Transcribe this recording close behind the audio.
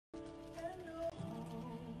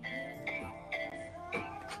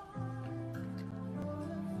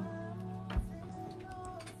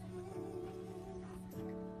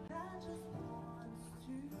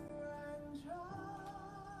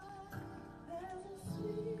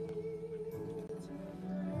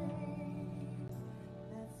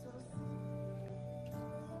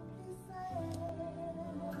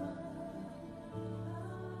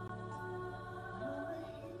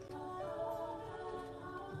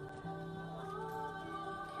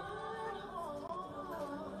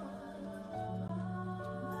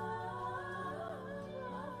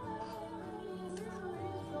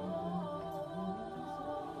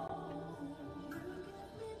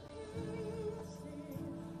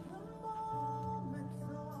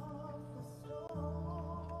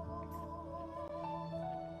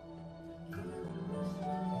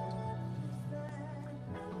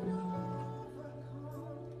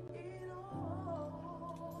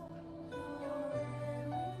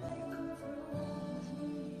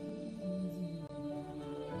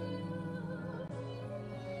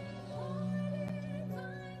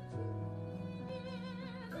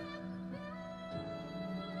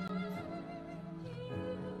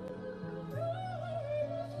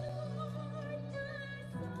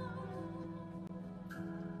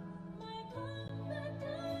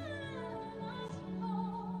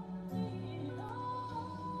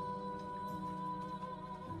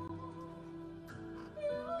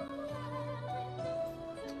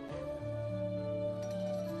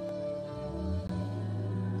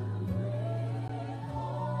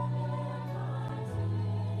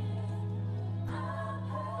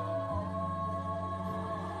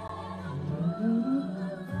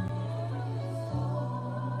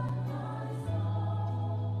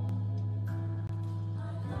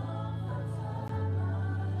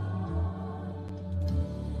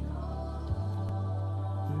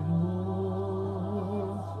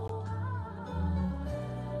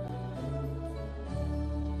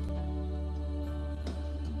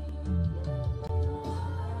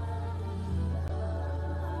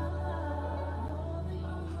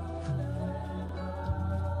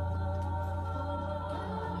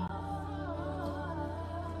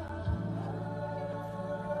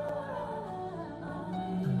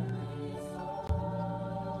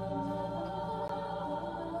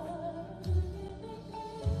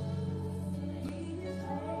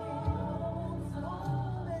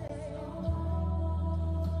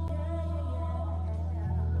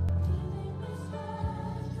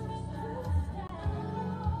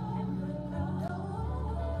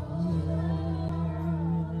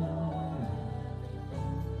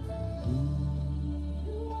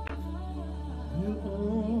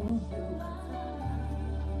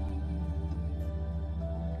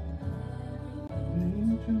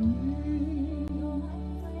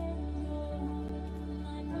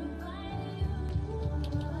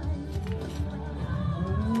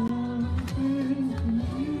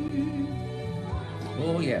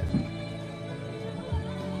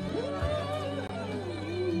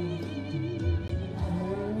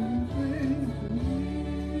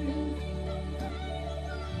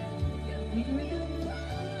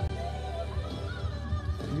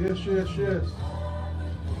Yes, yes, yes.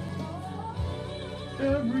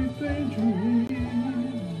 Everything to me.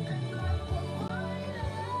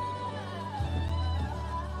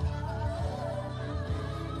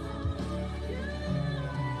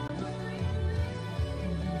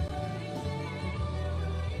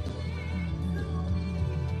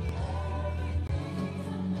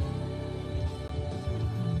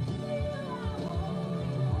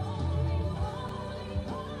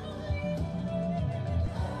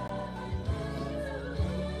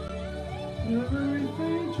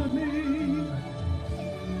 Everything to me.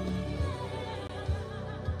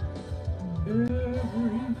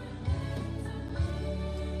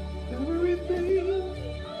 Everything.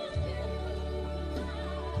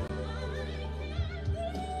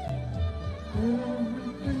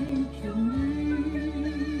 Everything to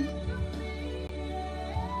me.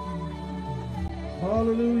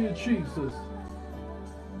 Hallelujah, Jesus.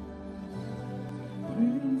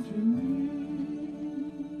 Into me.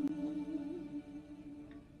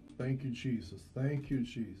 Thank you, Jesus. Thank you,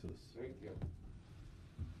 Jesus. Thank you.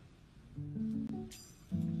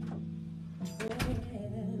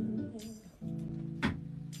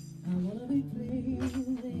 I wanna be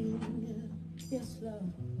pleasing, yes,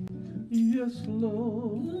 Lord. Yes,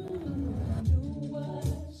 Lord. Do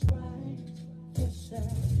what's right, yes, I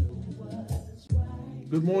do what's right.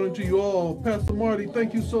 Good morning to you all. Pastor Marty,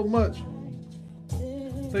 thank you so much.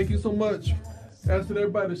 Thank you so much. Asking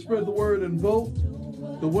everybody to spread the word and vote.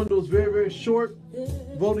 The window is very, very short.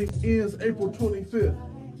 Voting ends April 25th.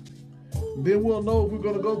 Then we'll know if we're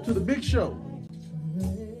going to go to the big show.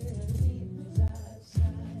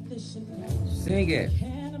 Sing it.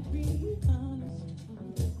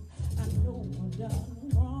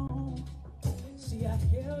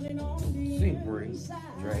 Sing, Bree.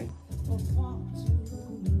 Dre.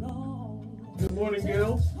 Good morning,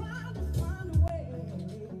 Gail.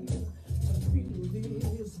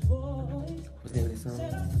 What's the name of this song?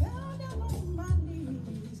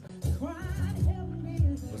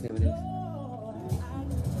 What's the name of this?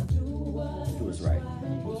 Do What's Right.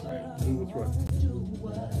 Do what's right.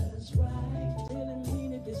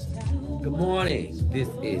 Good morning. This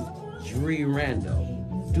is Dre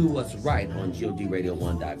Randall. Do What's Right on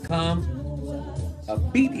GODRadio1.com. A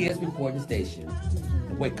BTS reporting station.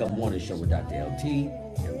 The Wake Up Morning Show with Dr. LT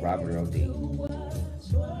and Robert Earl D.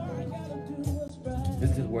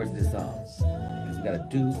 Listen to the words of this song. Because we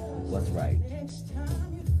got to do what's right.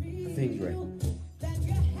 Sing, Dre.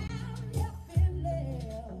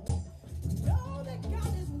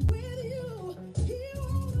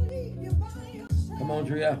 Come on,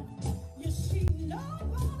 Drea.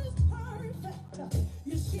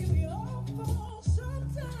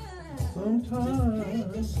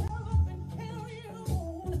 Sometimes.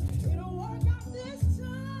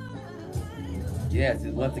 Yes,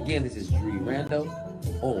 once again, this is Dre Randall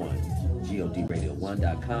on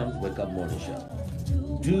GODRadio1.com's Wake Up Morning Show.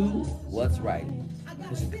 Do what's right.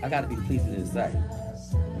 I gotta be pleasing in sight.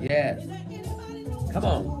 Yes. Come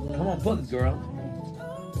on, pull it, girl.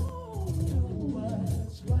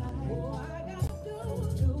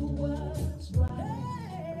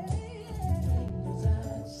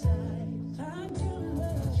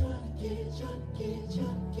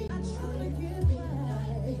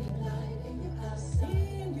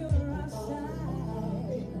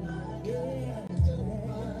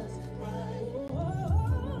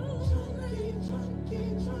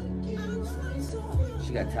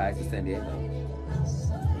 She got ties to San Diego.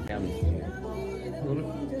 Her family's from here. I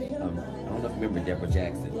don't know if you remember Deborah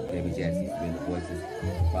Jackson. Debbie Jackson used to be in the Voices.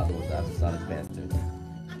 Her father was the Sonic pastor.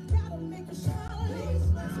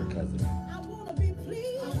 That's her cousin.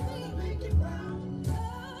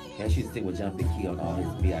 And she used to sing with John P. Key on all his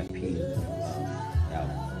VIP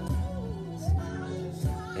albums.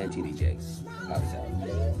 And TD Jakes. Obviously.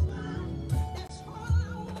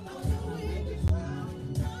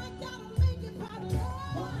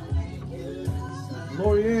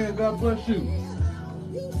 Lorianne, God bless you.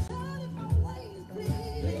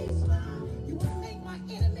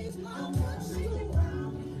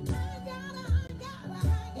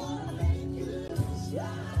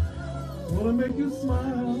 Wanna make you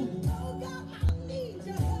smile.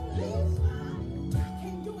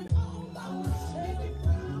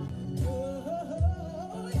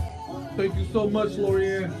 Thank you so much,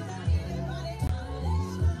 Lorianne.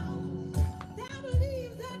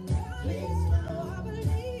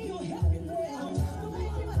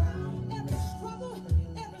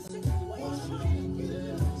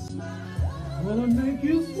 Wanna make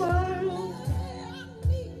you smile.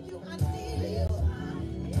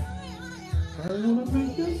 I wanna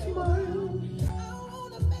make you smile.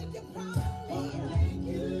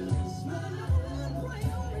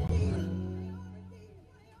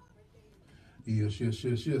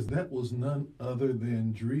 Yes. That was none other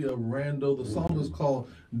than Drea Randall. The song is called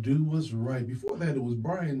Do What's Right. Before that, it was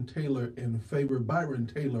Byron Taylor in favor,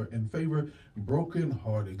 Broken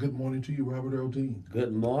Hearted. Good morning to you, Robert Earl Dean.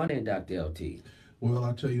 Good morning, Dr. LT. Well,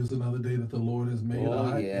 I tell you, it's another day that the Lord has made.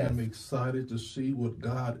 I am excited to see what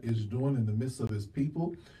God is doing in the midst of his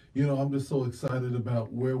people. You know, I'm just so excited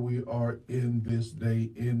about where we are in this day,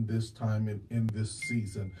 in this time, and in this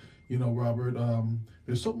season. You know, Robert,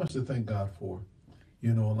 there's so much to thank God for.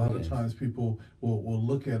 You know, a lot of times people will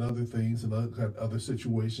look at other things and look at other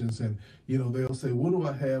situations and, you know, they'll say, what do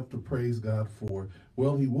I have to praise God for?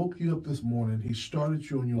 Well, he woke you up this morning. He started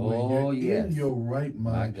you on your way. You're in your right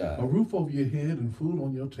mind. A roof over your head and food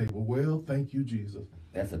on your table. Well, thank you, Jesus.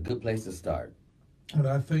 That's a good place to start. And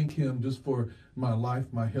I thank him just for my life,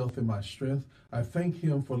 my health, and my strength. I thank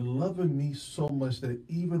him for loving me so much that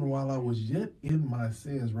even while I was yet in my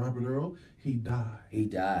sins, Robert Earl, he died. He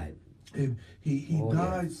died. And he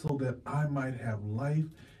died so that I might have life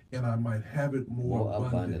and I might have it more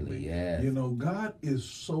abundantly. Yes. You know, God is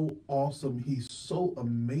so awesome. He's so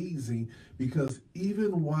amazing because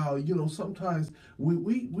even while, you know, sometimes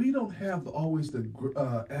we don't have always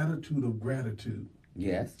the attitude of gratitude.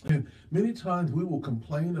 Yes. And many times we will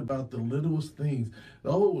complain about the littlest things.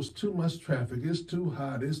 Oh, it was too much traffic. It's too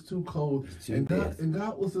hot. It's too cold. And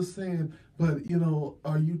God was just saying, but, you know,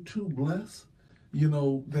 are you too blessed? You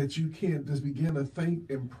know, that you can't just begin to thank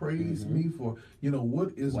and praise me for, you know,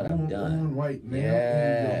 what is going on right now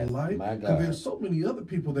in your life. Because there's so many other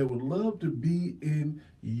people that would love to be in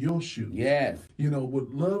your shoes. Yes. You know,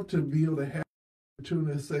 would love to be able to have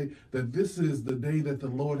to say that this is the day that the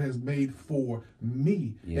Lord has made for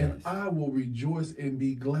me. And I will rejoice and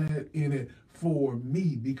be glad in it for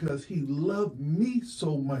me because he loved me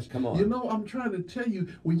so much. Come on. You know, I'm trying to tell you,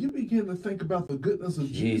 when you begin to think about the goodness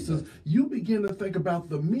of Jesus, you begin to think about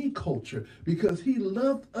the me culture because he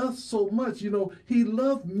loved us so much. You know, he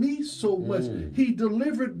loved me so much. He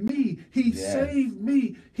delivered me. He saved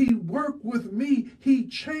me. He worked with me. He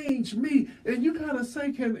changed me. And you gotta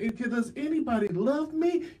say, does anybody love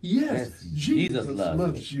me? Yes, Jesus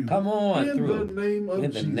loves you. Come on, in the name of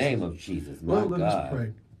Jesus. In the name of Jesus. Well, let us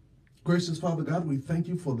pray. Gracious Father God, we thank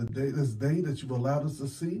you for this day that you've allowed us to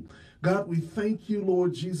see. God, we thank you,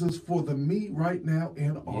 Lord Jesus, for the me right now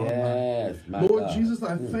in our life. Lord Jesus,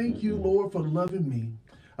 I thank you, Lord, for loving me.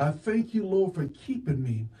 I thank you, Lord, for keeping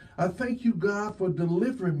me. I thank you, God, for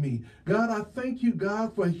delivering me. God, I thank you,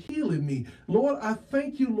 God, for healing me. Lord, I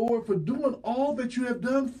thank you, Lord, for doing all that you have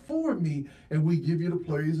done for me. And we give you the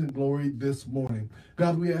praise and glory this morning.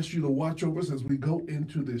 God, we ask you to watch over us as we go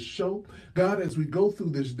into this show. God, as we go through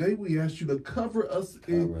this day, we ask you to cover us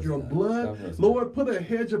in your blood. Lord, put a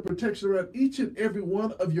hedge of protection around each and every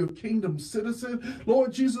one of your kingdom citizens.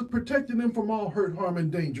 Lord Jesus, protecting them from all hurt, harm,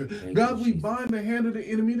 and danger. God, we bind the hand of the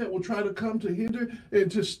enemy that will try to come to hinder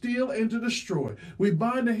and to steal and to destroy. We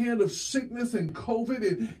bind the hand of sickness and COVID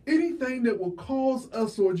and anything that will cause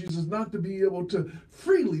us, Lord Jesus, not to be able to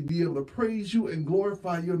freely be able to praise you and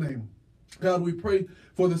glorify your name. God, we pray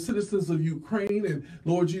for the citizens of Ukraine and,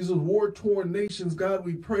 Lord Jesus, war-torn nations. God,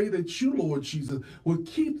 we pray that you, Lord Jesus, will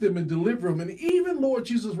keep them and deliver them. And even, Lord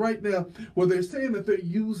Jesus, right now, where they're saying that they're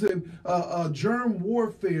using germ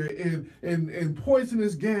warfare and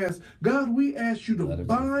poisonous gas, God, we ask you to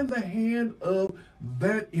bind the hand of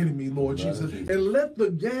that enemy, Lord Jesus, and let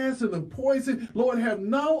the gas and the poison, Lord, have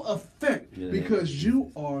no effect because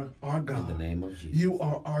you are our God. In the name of Jesus. You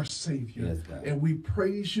are our Savior. Yes, God. And we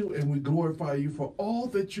praise you and we glorify you for all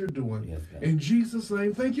that you're doing. Yes, God. In Jesus'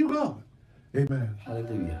 name, thank you, God. Amen.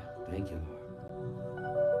 Hallelujah. Thank you, Lord.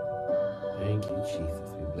 Thank you,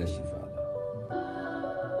 Jesus. We bless you, Father.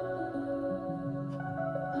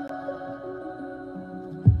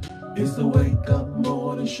 It's the Wake Up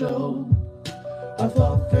Morning Show. I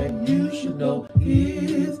thought that you should know.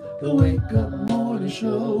 It's the Wake Up Morning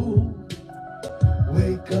Show.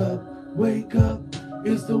 Wake up, wake up.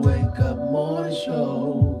 It's the Wake Up Morning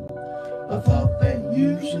Show. I thought that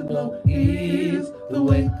you should know. It's the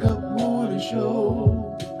Wake Up Morning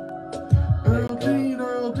Show. Earl Dean,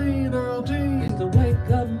 Earl Dean, Earl Dean. It's the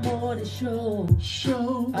Wake Up Morning Show.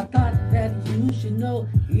 I thought that you should know.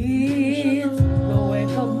 It's the Wake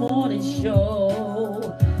Up Morning Show.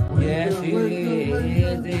 Yes, it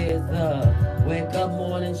is. It's the Wake Up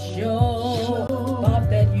Morning Show. Thought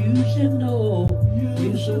that you should know.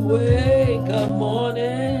 You should Wake Up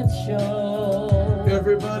Morning Show.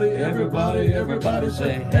 Everybody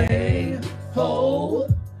say, hey, ho.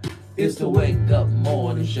 It's the Wake Up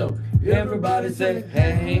Morning Show. Everybody say,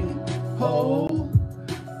 hey, ho.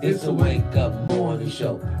 It's the Wake Up Morning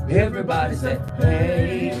Show. Everybody say,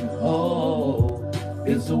 hey, ho.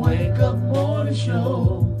 It's the Wake Up Morning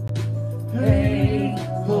Show. Hey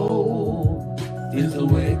ho, it's the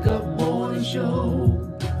Wake Up Morning Show.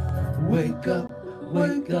 Wake up,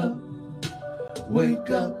 wake up, wake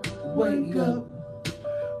up, wake up,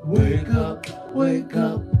 wake up, wake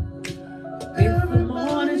up. It's the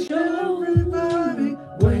morning show. Everybody,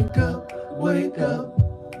 wake up, wake up,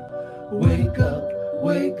 wake up,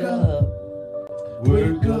 wake up,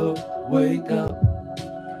 wake up, wake up.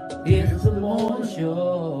 It's the morning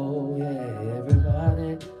show. Yeah,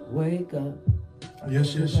 everybody, wake up.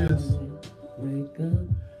 Yes, yes, yes. Wake up.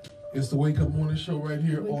 It's the Wake Up Morning Show right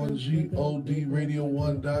here on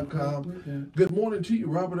GODRadio1.com. Good morning to you,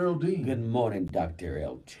 Robert Earl Dean. Good morning, Dr.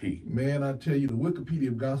 LT. Man, I tell you, the Wikipedia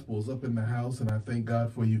of Gospel is up in the house, and I thank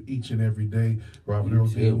God for you each and every day, Robert You Earl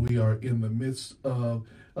too. Dean. We are in the midst of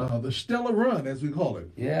the stellar run, as we call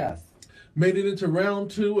it. Yes. Made it into round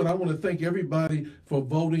 2, and I want to thank everybody for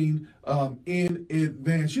voting in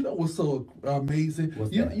advance. You know what's so amazing?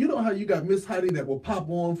 What's you, that? you know how you got Miss Heidi that will pop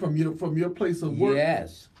on from your place of work?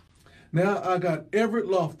 Yes. Now I got Everett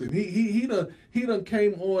Lofton. He done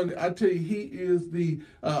came on. I tell you, he is the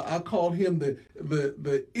I call him the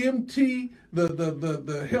MT,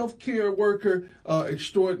 the healthcare worker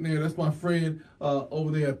extraordinaire. That's my friend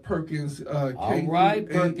over there at Perkins. All right,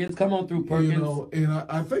 Perkins. Come on through, Perkins. You know, and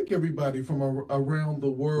I thank everybody from around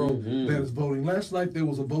the world that is voting. Last night there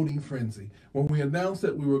was a voting frenzy. When we announced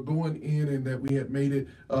that we were going in and that we had made it,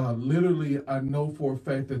 literally, I know for a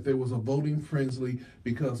fact that there was a voting frenzy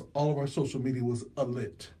because all of our social media was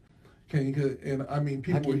alit. And I mean,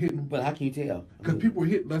 people were hitting. But how can you tell? Because people were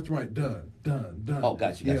hitting left, right, done. Oh,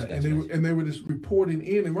 gotcha. And they were just reporting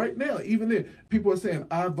in. And right now, even there, people are saying,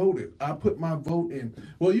 I voted. I put my vote in.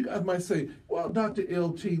 Well, you guys might say, well, Dr.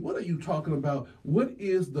 LT, what are you talking about? What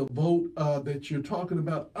is the vote that you're talking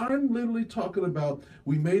about? I'm literally talking about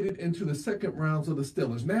we made it into the second rounds of the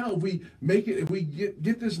Stellars. Now, if we make it, if we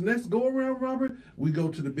get this next go around, Robert, we go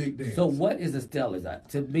to the big dance. So what is the Stellars?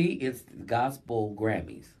 To me, it's Gospel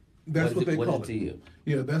Grammys. That's what they call it. To you?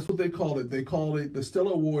 Yeah, that's what they call it. They call it the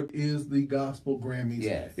Stellar Award is the Gospel Grammys.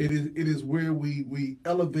 Yes. It is where we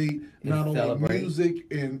elevate not only celebrate music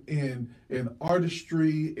and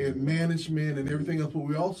artistry and management and everything else, but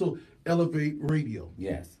we also elevate radio.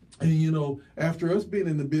 Yes. And you know, after us being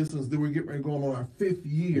in the business, then we're getting ready to go on our 5th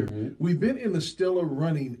year. We've been in the stellar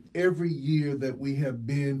running every year that we have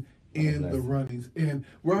been in the runnings. And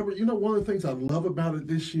Robert, you know, one of the things I love about it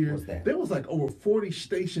this year, there was like over 40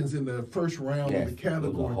 stations in the first round of the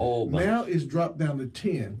category. Now it's dropped down to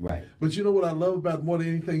 10. Right. But you know what I love about it more than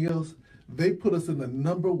anything else? They put us in the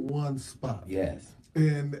 #1 spot. Yes.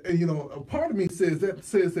 And you know, a part of me says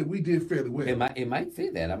that we did fairly well. It might say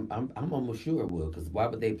that. I'm almost sure it will, because why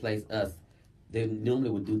would they place us? They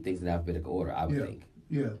normally would do things in alphabetical order, I would think.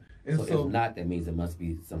 Yeah. And so if not, that means there must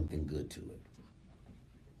be something good to it.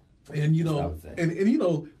 And you know, and you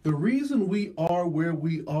know, the reason we are where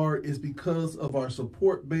we are is because of our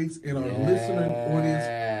support base and our listening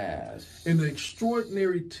audience and the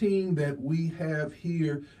extraordinary team that we have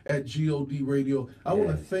here at GOD Radio. I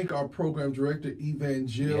want to thank our program director,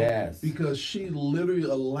 Evangel, because she literally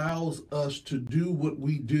allows us to do what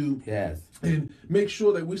we do. And make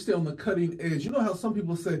sure that we stay on the cutting edge. You know how some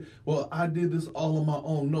people say, well, I did this all on my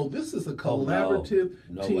own. No, this is a collaborative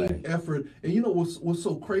team effort. And you know what's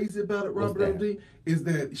so crazy about it, Robert L.D., is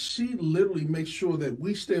that she literally makes sure that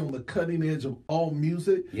we stay on the cutting edge of all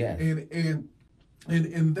music. And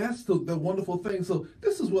that's the wonderful thing. So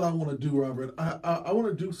this is what I want to do, Robert. I want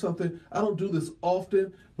to do something. I don't do this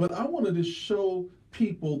often, but I wanted to show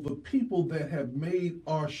the people that have made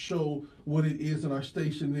our show what it is and our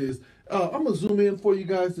station is. I'm going to zoom in for you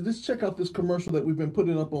guys to just check out this commercial that we've been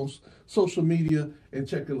putting up on social media and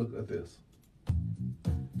check a look at this.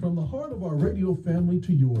 From the heart of our radio family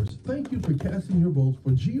to yours, thank you for casting your votes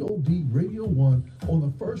for GOD Radio 1 on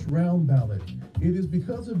the first round ballot. It is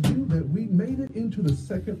because of you that we made it into the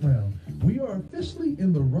second round. We are officially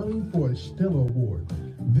in the running for a Stellar Award.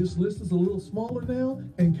 This list is a little smaller now,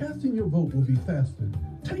 and casting your vote will be faster.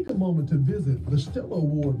 Take a moment to visit the Stellar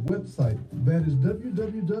Award website. That is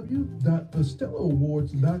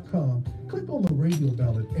www.thestellarawards.com. Click on the radio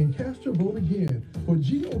ballot and cast your vote again for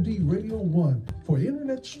GOD Radio 1 for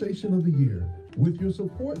Internet Station of the Year. With your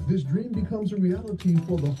support, this dream becomes a reality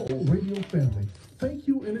for the whole radio family. Thank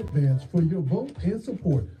you in advance for your vote and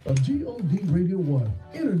support of GOD Radio 1,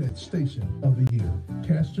 Internet Station of the Year.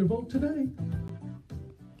 Cast your vote today.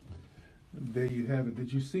 There you have it.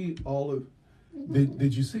 Did you see all of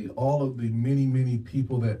the many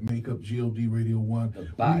people that make up GOD Radio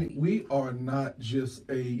 1? We are not just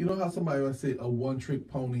you know how somebody might say a one-trick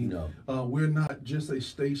pony? No. We're not just a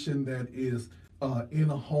station that is in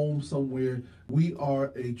a home somewhere. We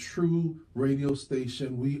are a true radio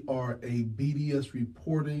station. We are a BDS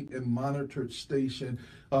reporting and monitored station.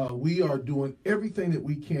 We are doing everything that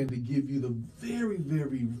we can to give you the very,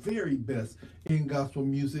 very, very best in gospel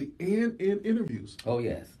music and in interviews. Oh,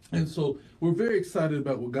 yes. And so we're very excited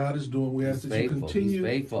about what God is doing. We ask that you continue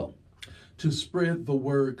to spread the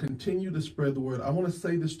word. Continue to spread the word. I want to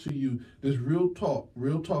say this to you. This real talk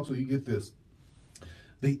so you get this.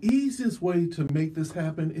 The easiest way to make this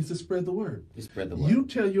happen is to spread the word. You spread the word. You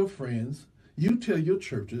tell your friends. You tell your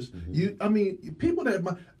churches. People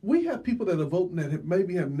that we have people that are voting that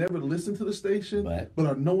maybe have never listened to the station, but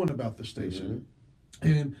are knowing about the station.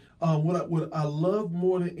 And what I love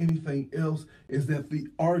more than anything else is that the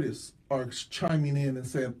artists are chiming in and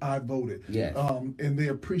saying, "I voted." Yes. And they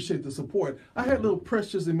appreciate the support. I had little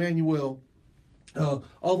Precious Emmanuel,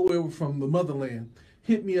 all the way over from the motherland,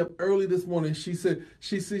 hit me up early this morning. She said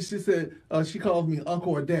she calls me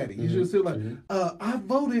uncle or daddy. You should say I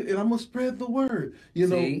voted and I'm gonna spread the word.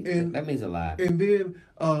 And that means a lot. And then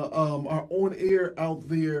our on air out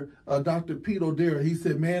there, Dr. Pete O'Dara, he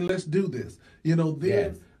said, "Man, let's do this."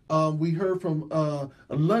 Then. We heard from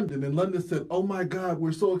London, and London said, "Oh my God,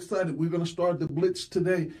 we're so excited! We're going to start the Blitz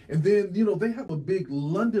today." And then they have a big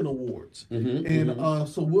London Awards,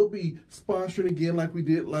 so we'll be sponsoring again like we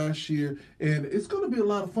did last year, and it's going to be a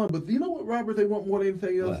lot of fun. But you know what, Robert? They want more than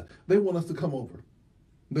anything else. What? They want us to come over.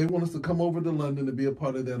 They want us to come over to London to be a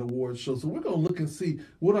part of that award show. So we're going to look and see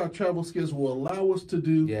what our travel skills will allow us to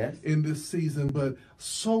do in this season. But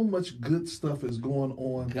so much good stuff is going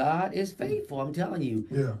on. God is faithful. I'm telling you.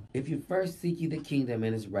 Yeah. If you first seek ye the kingdom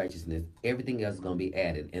and his righteousness, everything else is going to be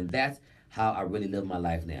added. And that's how I really live my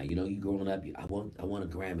life now. You growing up, I want a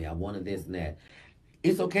Grammy. I wanted this and that.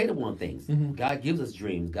 It's okay to want things. God gives us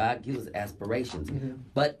dreams. God gives us aspirations.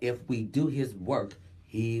 But if we do his work,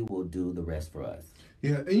 he will do the rest for us.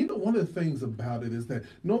 Yeah, and one of the things about it is that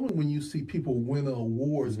normally when you see people win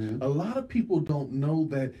awards, a lot of people don't know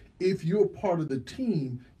that if you're part of the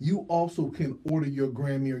team, you also can order your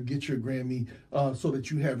Grammy or get your Grammy so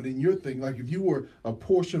that you have it in your thing. Like if you were a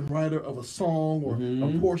portion writer of a song or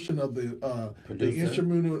a portion of the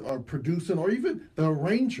instrumental or producing or even the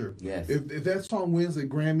arranger, if that song wins a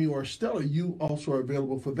Grammy or a Stellar, you also are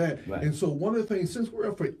available for that. Right. And so one of the things, since we're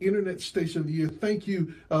up for Internet Station of the Year, thank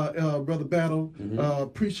you, Brother Battle.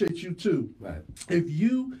 Appreciate you too. Right. If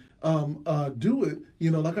you do it,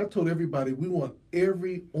 like I told everybody, we want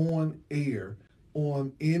every on air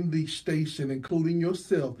in the station, including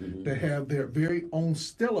yourself, to have their very own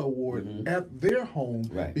Stellar Award at their home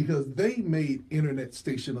because they made Internet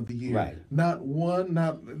Station of the Year. Right.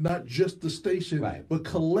 Not just the station, but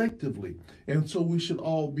collectively. And so we should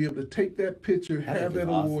all be able to take that picture, have that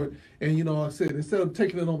award, and I said, instead of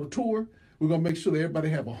taking it on a tour, we're going to make sure that everybody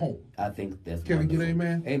have a home. I think that's Can wonderful. I get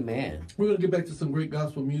amen? Amen. We're going to get back to some great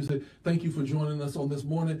gospel music. Thank you for joining us on this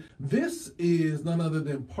morning. This is none other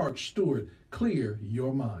than Park Stewart, Clear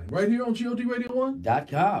Your Mind. Right here on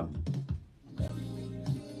GODRadio1.com.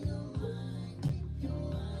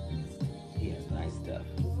 He has nice stuff.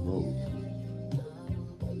 Move.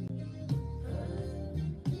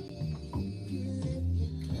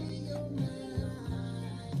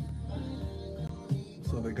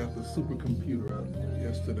 So they got the supercomputer out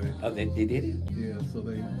yesterday. Oh, they did it? Yeah, so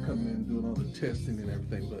they come in doing all the testing and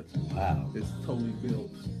everything, but it's totally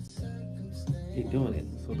built. Keep doing it.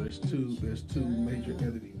 So there's two major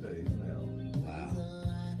editing days now. Wow.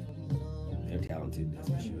 They're talented, that's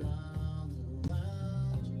for sure.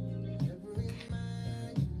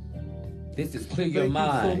 This is Clear Your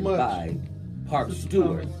Mind by Park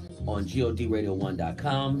Stewart on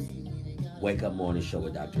GODRadio1.com. Wake Up Morning Show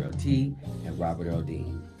with Dr. LT and Robert Earl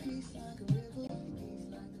Dean.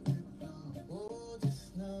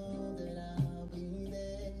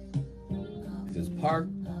 This is Park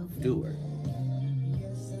Stewart.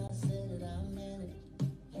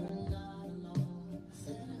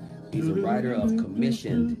 He's a writer of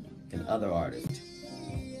commissioned and other artists.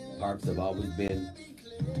 Parks have always been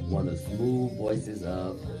one of the smooth voices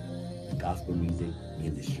of the gospel music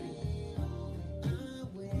industry.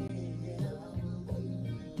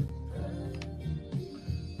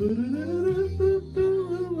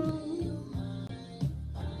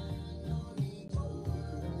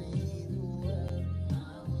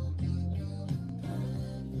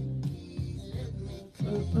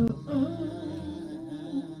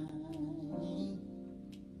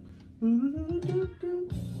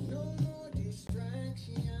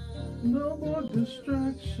 No more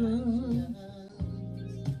distractions.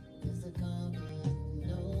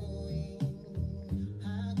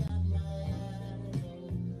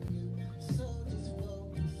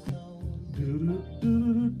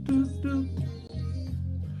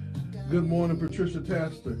 Good morning, Patricia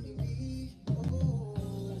Taster.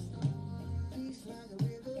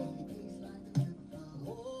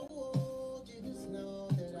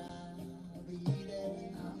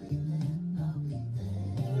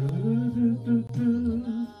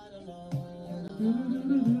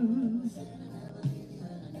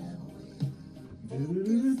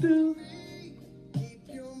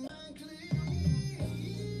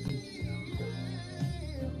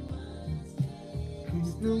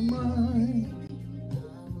 Keep your mind.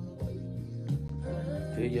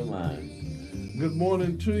 Fill your mind. Good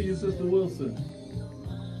morning to you, Sister Wilson.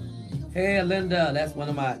 Hey, Linda, that's one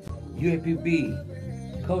of my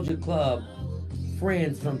UAPB Culture Club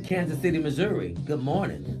friends from Kansas City, Missouri. Good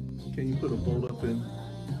morning. Can you put a vote up in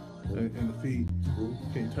the feed?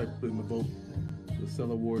 Can you type in the vote, the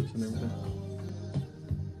cell awards and everything?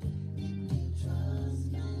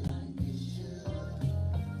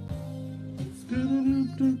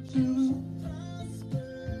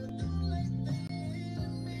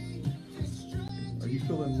 Are you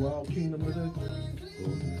feeling Wild Kingdom today?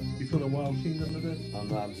 You feeling Wild Kingdom today? Oh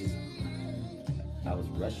no, I was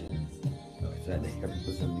rushing. So I had to help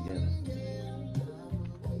put something together.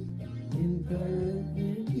 In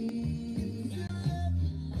burgundy.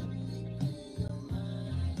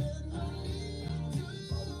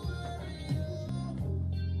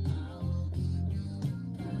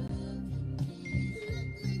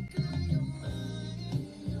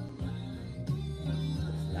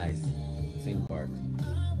 Nice. Sing part.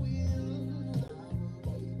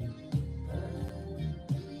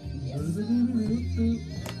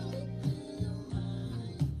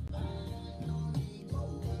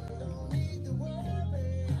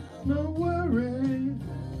 No worry.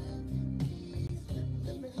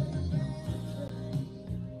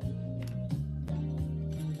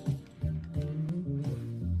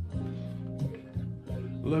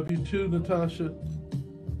 Love you too, Natasha.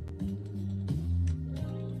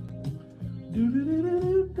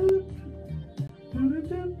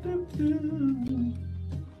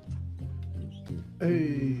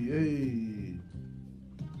 Hey.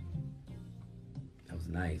 That was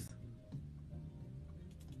nice.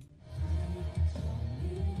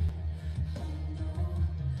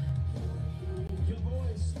 Your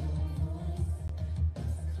voice.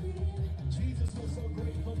 Jesus was so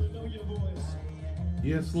grateful to know your voice.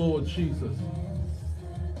 Yes, Lord Jesus.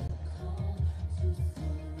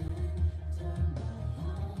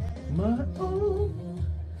 My own.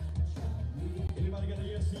 Anybody got a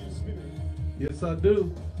yes to your spirit? Yes, I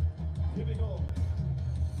do. Here we go.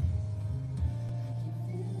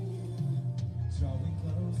 Draw me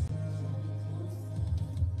closer.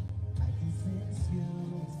 I can sense you.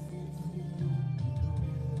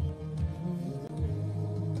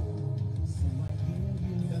 So I hear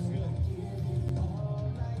you. That's good.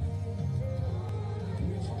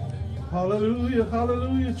 Hallelujah,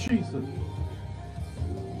 hallelujah, Jesus.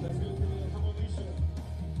 That's good. Come on, Lisa.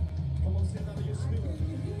 Come on, send out of your spirit.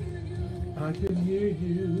 I can hear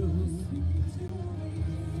you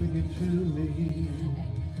singing to me.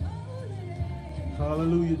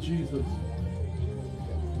 Hallelujah, Jesus.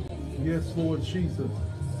 Yes, Lord Jesus.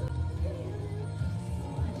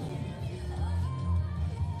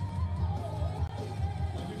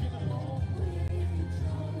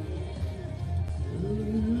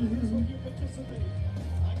 You participate.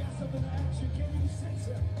 I got something to ask you. Can you sense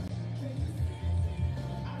it?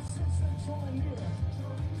 I sense them drawing near.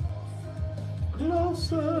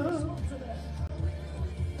 Closer. Talk to that.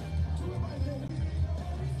 Do it right there.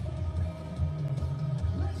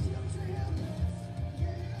 Let's lift to him.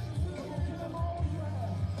 Come on, get them all dry.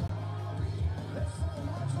 Let's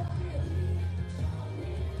march on in.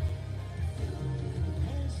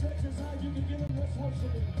 Hand stretches out. You can give him this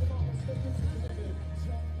worship. Come on, let's make this a commitment.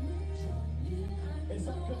 It's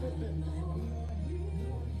our commitment.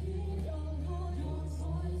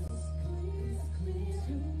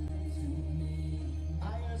 I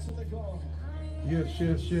answer the call. Yes.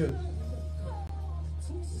 Yeah.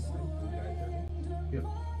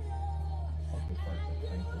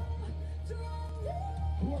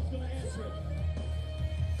 Who else gonna answer it?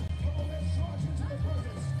 Come on, let's charge into the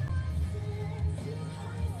presence.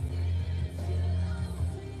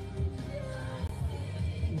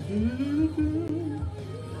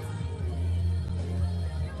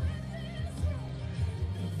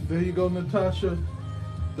 There you go, Natasha.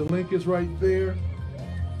 The link is right there.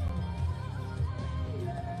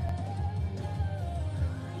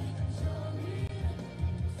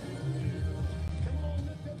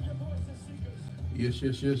 Yes.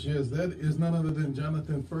 That is none other than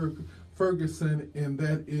Jonathan Ferguson, and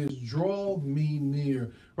that is Draw Me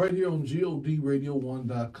Near, right here on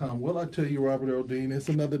GODRadio1.com. Well, I tell you, Robert Earl Dean, it's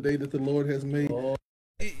another day that the Lord has made. Oh,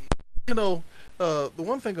 You know, the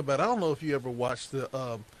one thing about, I don't know if you ever watched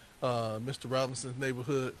the Mr. Robinson's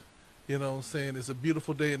Neighborhood. You know what I'm saying? It's a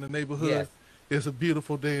beautiful day in the neighborhood. yes. It's a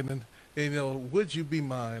beautiful day and, would you be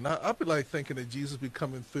mine? I'd be like thinking that Jesus be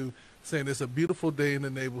coming through saying it's a beautiful day in the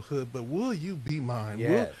neighborhood, but will you be mine?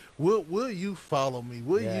 Yes. Will you follow me?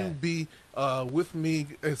 Will Yes. you be with me?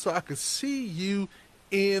 And so I could see you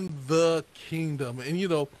in the kingdom.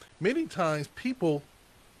 And, many times people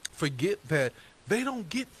forget that they don't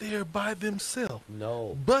get there by themselves,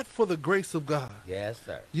 No. but for the grace of God. Yes,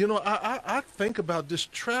 sir. I think about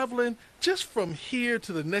just traveling just from here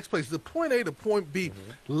to the next place, the point A to point B.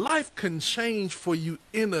 Life can change for you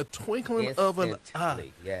in a twinkling of an eye.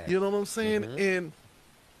 Instantly, yes. You know what I'm saying? And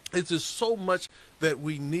it's just so much that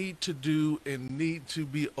we need to do and need to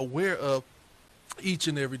be aware of each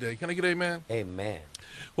and every day. Can I get amen? Amen.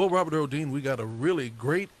 Well, Robert Earl Dean, we got a really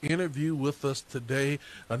great interview with us today.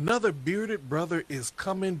 Another bearded brother is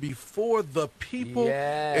coming before the people.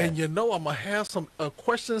 Yes. And I'm going to have some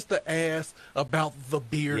questions to ask about the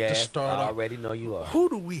beard to Yes, start I off. already know you are. Who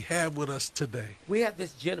do we have with us today? We have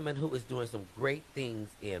this gentleman who is doing some great things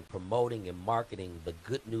in promoting and marketing the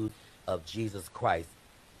good news of Jesus Christ.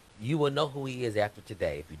 You will know who he is after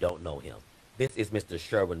today if you don't know him. This is Mr.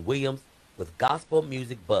 Sherwyn Williams with Gospel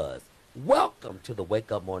Music Buzz. Welcome to the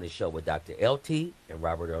Wake Up Morning Show with Dr. LT and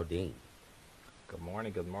Robert Earl Dean. Good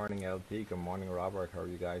morning, LT. Good morning, Robert. How are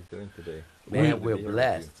you guys doing today? Man, Glad to we're be here with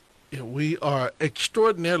blessed. Yeah, we are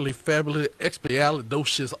extraordinarily fabulous,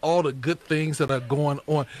 expialidocious, all the good things that are going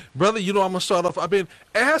on. Brother, I'm going to start off. I've been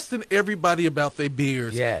asking everybody about their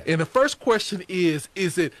beards. Yes. And the first question is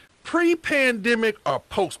it pre-pandemic or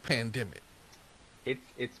post-pandemic?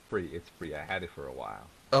 It's free. I had it for a while.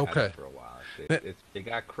 Okay. It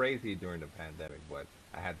got crazy during the pandemic, but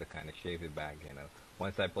I had to kind of shave it back.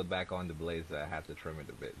 Once I put back on the blazer, I had to trim it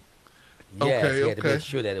a bit. Yes, Okay, he had to okay. make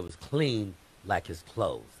sure that it was clean like his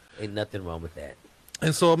clothes. Ain't nothing wrong with that.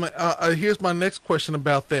 And so here's my next question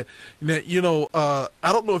about that. I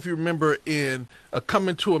don't know if you remember in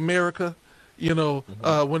Coming to America,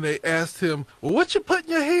 when they asked him, well, what you put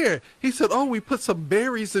in your hair? He said, oh, we put some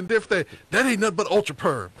berries and different things. That ain't nothing but ultra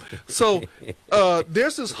perm. So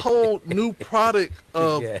there's this whole new product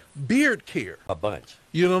of Yes. beard care. A bunch.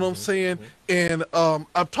 You know what I'm saying? And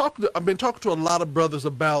I've been talking to a lot of brothers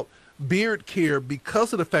about beard care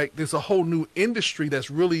because of the fact there's a whole new industry that's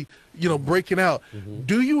really, breaking out.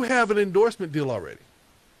 Do you have an endorsement deal already?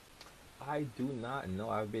 I do not know.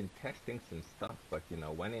 I've been testing some stuff, but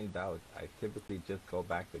when in doubt, I typically just go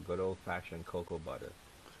back to good old-fashioned cocoa butter.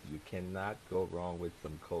 You cannot go wrong with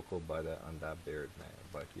some cocoa butter on that beard, man.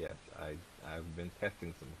 But yes, I've been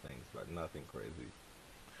testing some things, but nothing crazy.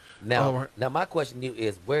 Now, All right. now my question to you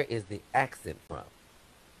is, where is the accent from?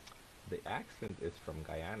 The accent is from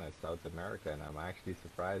Guyana, South America, and I'm actually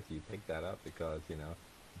surprised you picked that up because,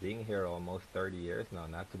 being here almost 30 years now,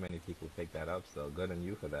 not too many people pick that up, so good on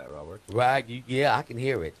you for that, Robert. Right? Yeah, I can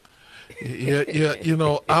hear it.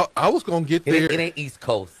 Yeah. I was going to get It there. ain't, it ain't East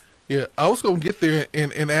Coast. Yeah, I was going to get there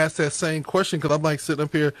and ask that same question because I'm like sitting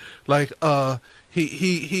up here like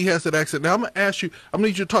he has that accent. Now I'm going to ask you, I'm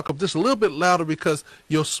going to need you to talk up just a little bit louder because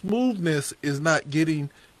your smoothness is not getting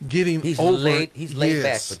He's over. laid back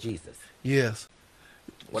Yes. for Jesus. Yes.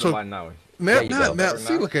 What So- about now? There you go. Now,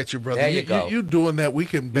 see, look at you, brother. There you go. You doing that? We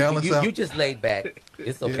can balance out. You just laid back.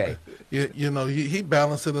 It's okay. Yeah, he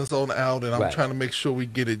balancing us on out, and I'm Right. trying to make sure we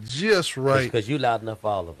get it just right. Because you loud enough for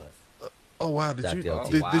all of us. Oh wow, did Dr. you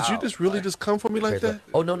LT. did you just really just come for me like that?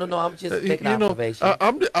 Oh, no. I'm just making You know, observation.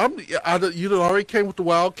 you done already came with the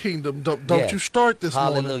Wild Kingdom. Don't Yes. you start this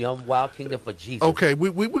morning? Hallelujah. I'm Wild Kingdom for Jesus. Okay, we're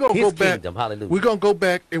gonna His go back. kingdom. Hallelujah. We're gonna go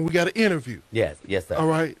back and we got an interview. Yes, sir. All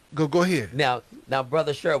right, go ahead. Now,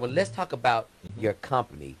 Brother Sherwyn, let's talk about your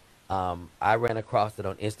company. I ran across it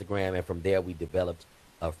on Instagram, and from there we developed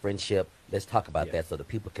a friendship. Let's talk about that so that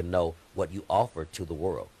people can know what you offer to the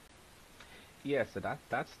world. Yeah, so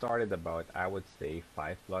that started about, I would say,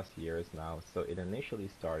 5+ years now. So it initially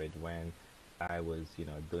started when I was,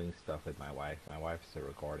 doing stuff with my wife. My wife's a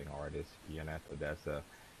recording artist, Odessa,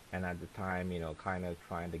 and at the time, kind of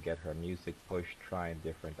trying to get her music pushed, trying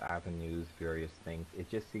different avenues, various things. It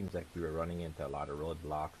just seems like we were running into a lot of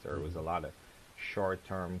roadblocks, or it was a lot of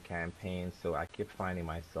short-term campaigns. So I kept finding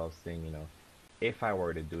myself saying, if I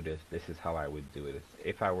were to do this, this is how I would do it.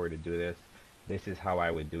 If I were to do this, this is how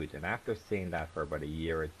I would do it. And after saying that for about a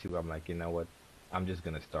year or two, I'm like, you know what? I'm just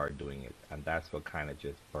going to start doing it. And that's what kind of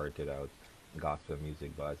just birthed out Gospel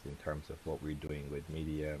Music Buzz in terms of what we're doing with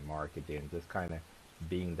media, marketing, just kind of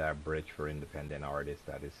being that bridge for independent artists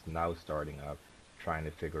that is now starting up, trying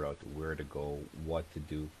to figure out where to go, what to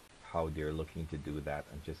do, how they're looking to do that,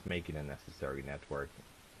 and just making a necessary network.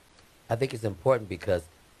 I think it's important because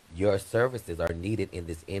your services are needed in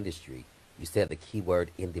this industry. You said the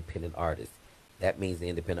keyword independent artist. That means the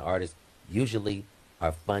independent artists usually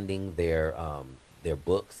are funding their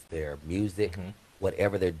books, their music, Hmm.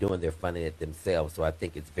 whatever they're doing, they're funding it themselves. So I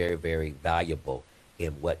think it's very, very valuable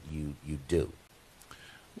in what you do.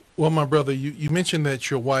 Well, my brother, you mentioned that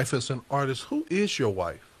your wife is an artist. Who is your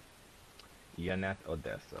wife? Yanet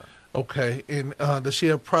Odessa. Okay, and does she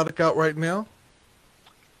have product out right now?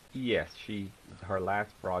 Yes, her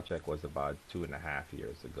last project was about 2.5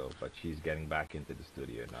 years ago, but she's getting back into the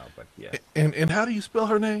studio now. But yes, And how do you spell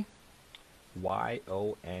her name?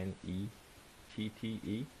 Yonettete,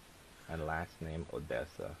 and last name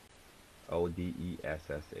Odessa,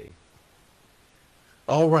 Odessa.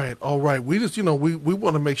 All right, all right. We just, we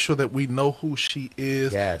want to make sure that we know who she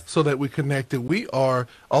is Yes. so that we connected. We are,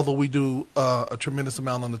 although we do a tremendous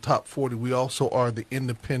amount on the top 40, we also are the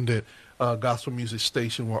independent gospel music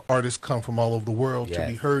station where artists come from all over the world to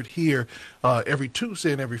be Yes. heard here. Every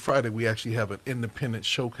Tuesday and every Friday, we actually have an independent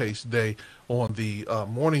showcase day on the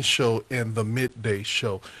morning show and the midday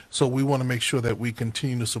show. So we want to make sure that we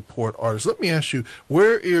continue to support artists. Let me ask you,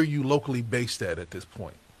 where are you locally based at this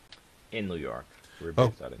point? In New York. We're Oh,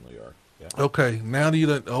 based out in New York. Yeah. okay, now that you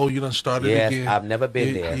done started Yes, again. I've never been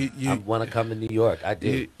You there. you I you want to come to New York. I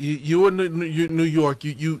do. you in New York.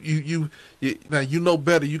 Now you know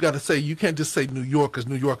better. You got to say you can't just say New York because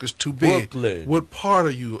New York is too big. Brooklyn. What part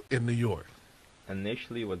are you in New York?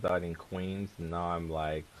 Initially was out in Queens. Now I'm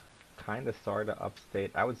like kind of sort of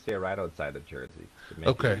upstate. I would say right outside of Jersey to make it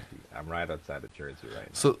Okay, easy. I'm right outside of Jersey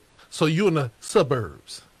right now. so you in the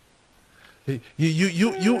suburbs. You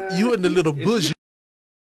in the little It's bougie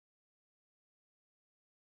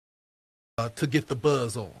to get the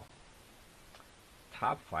buzz on.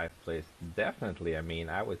 top five place. Definitely. I mean,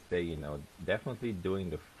 I would say, definitely doing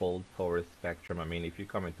the full tourist spectrum. I mean, if you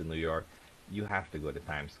come into New York, you have to go to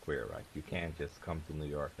Times Square, right? You can't just come to New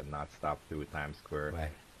York and not stop through Times Square. Right.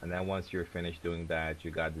 And then once you're finished doing that, you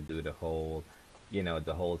got to do the whole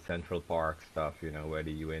Central Park stuff, whether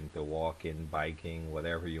you into walking, biking,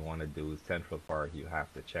 whatever you want to do, Central Park, you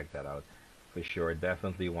have to check that out for sure.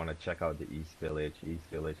 Definitely want to check out the East Village. East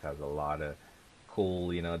Village has a lot of cool,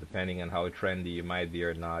 depending on how trendy you might be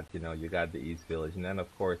or not, you got the East Village. And then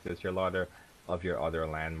of course there's your lot of your other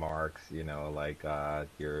landmarks, like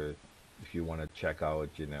your if you want to check out,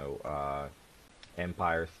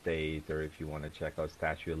 Empire State, or if you want to check out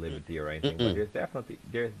Statue of Liberty or anything. But Mm-mm.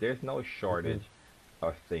 there's no Mm-mm. shortage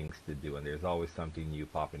of things to do, and there's always something new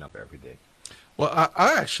popping up every day. Well,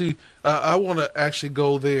 I actually I want to actually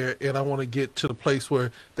go there, and I want to get to the place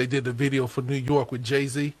where they did the video for New York with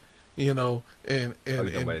Jay-Z, and Oh, and you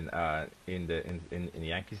talking and about in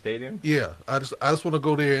Yankee Stadium? yeah, I just want to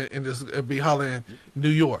go there and just be hollering New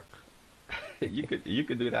York. You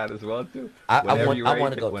could do that as well too. I Whenever want you're I ready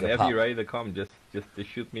want to to go to whenever you're Apollo. ready to come, just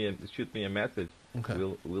shoot me a message.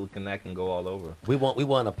 Okay. We'll connect and go all over. We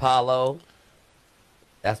want Apollo.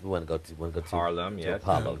 That's what we want to go to. We want to go Harlem, to yes, you Yeah.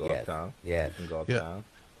 Apollo. can go Yes. uptown. Yes. You can go Yeah. uptown.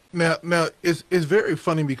 Now it's very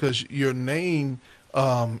funny because your name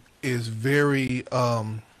is very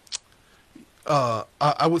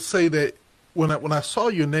I would say that when I saw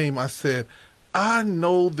your name, I said, I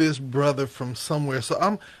know this brother from somewhere. So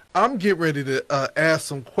I'm getting ready to ask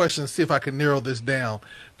some questions, see if I can narrow this down.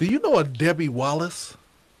 Do you know a Debbie Wallace?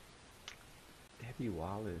 Debbie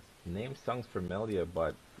Wallace. Name sounds familiar,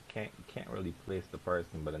 but can't really place the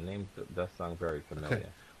person. But the name does sound very Okay. familiar.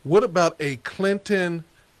 What about a Clinton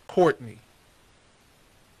Courtney?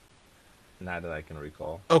 Not that I can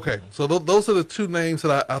recall. Okay, so those are the two names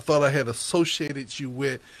that I thought I had associated you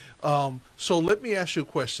with. So let me ask you a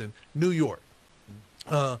question. New York.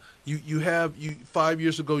 You 5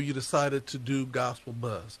 years ago you decided to do Gospel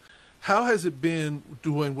Buzz. How has it been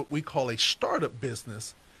doing what we call a startup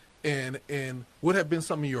business, and what have been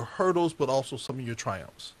some of your hurdles, but also some of your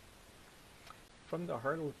triumphs? From the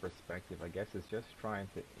hurdle perspective, I guess it's just trying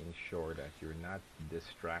to ensure that you're not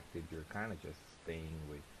distracted. You're kind of just staying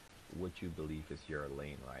with what you believe is your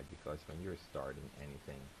lane, right? Because when you're starting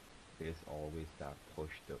anything, there's always that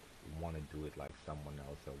push to want to do it like someone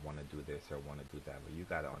else, or want to do this or want to do that. But you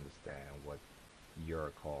got to understand what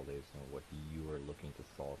your call is and what you are looking to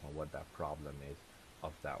solve and what that problem is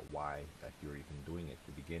of that why that you're even doing it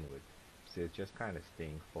to begin with. So it's just kind of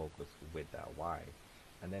staying focused with that why.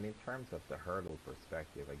 And then in terms of the hurdle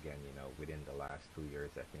perspective, again, within the last 2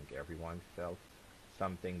 years, I think everyone felt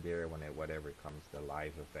something there whenever it comes to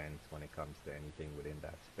live events, when it comes to anything within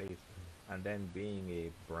that space. And then being a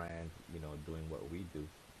brand, doing what we do,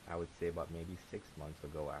 I would say about maybe 6 months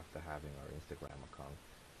ago, after having our Instagram account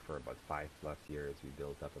for about 5 plus years, we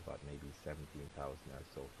built up about maybe 17,000 or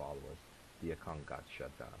so followers. The account got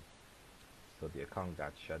shut down. So the account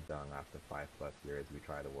got shut down after 5 plus years. We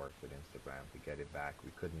tried to work with Instagram to get it back.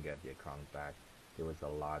 We couldn't get the account back. There was a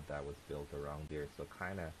lot that was built around there. So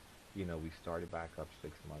kind of, we started back up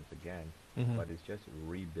 6 months again, Hmm. but it's just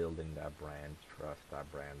rebuilding that brand trust, that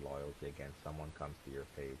brand loyalty. Again, someone comes to your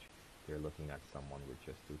page, they're looking at someone with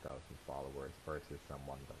just 2,000 followers versus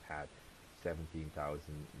someone that had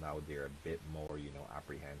 17,000. Now they're a bit more,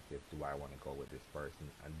 apprehensive. Do I want to go with this person?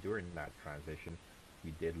 And during that transition,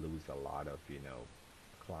 we did lose a lot of,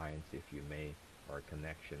 clients, if you may, or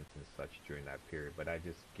connections and such during that period. But I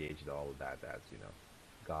just gauged all of that as,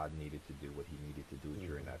 God needed to do what he needed to do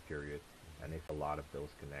during that period. And if a lot of those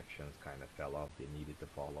connections kind of fell off, they needed to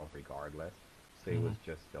fall off regardless. So it Hmm. was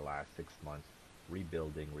just the last 6 months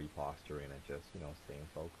rebuilding, reposturing, and just, staying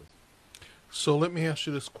focused. So let me ask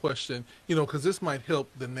you this question, because this might help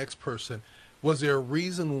the next person. Was there a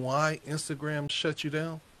reason why Instagram shut you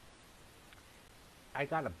down? I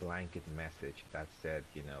got a blanket message that said,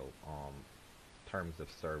 terms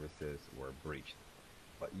of services were breached.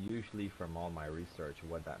 But usually, from all my research,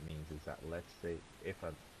 what that means is that, let's say, if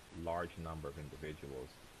a large number of individuals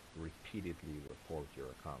repeatedly report your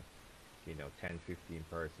account, 10, 15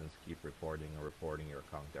 persons keep reporting and reporting your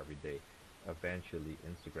account every day, eventually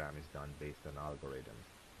Instagram is done based on algorithms.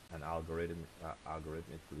 And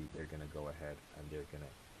algorithmically, they're going to go ahead and they're going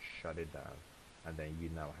to shut it down. And then you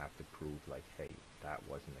now have to prove, like, hey, that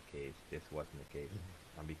wasn't the case, this wasn't the case.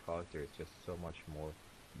 And because there's just so much more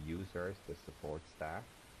users to support staff,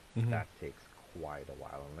 Hmm. that takes quite a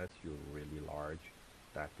while. Unless you're really large,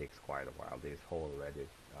 that takes quite a while. There's whole Reddit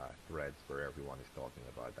threads where everyone is talking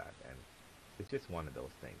about that, and it's just one of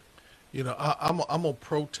those things. I'm gonna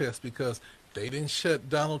protest because they didn't shut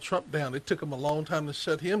Donald Trump down. It took them a long time to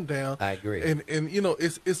shut him down. I agree. And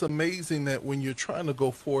it's amazing that when you're trying to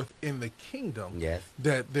go forth in the kingdom, Yes.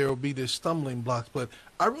 that there will be these stumbling blocks. But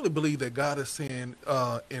I really believe that God is saying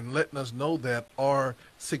and letting us know that our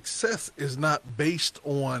success is not based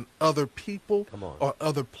on other people Come on. or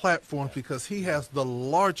other platforms because He has the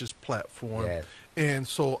largest platform. Yes. And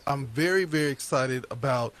so I'm very, very excited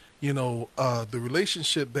about, the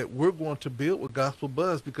relationship that we're going to build with Gospel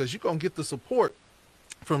Buzz because you're going to get the support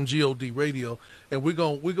from God Radio, and we're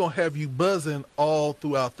gonna have you buzzing all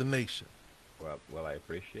throughout the nation. Well, I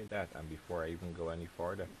appreciate that. And before I even go any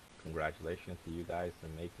further, congratulations to you guys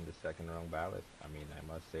on making the second round ballot. I mean,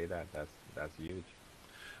 I must say that that's huge.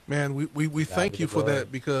 Man, we God be thank the you for glory.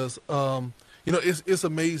 that because it's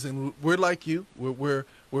amazing. We're like you. We're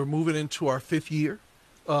moving into our fifth year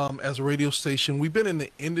as a radio station. We've been in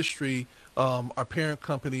the industry. Our parent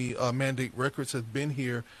company, Mandate Records, has been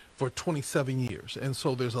here for 27 years, and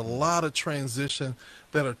so there's a lot of transition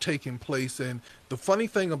that are taking place. And the funny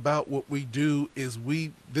thing about what we do is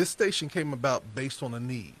this station came about based on a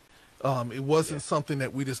need. It wasn't Yeah. something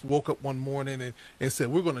that we just woke up one morning and said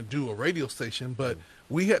we're going to do a radio station, but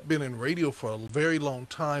we had been in radio for a very long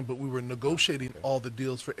time, but we were Oh, negotiating okay. all the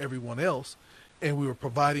deals for everyone else, and we were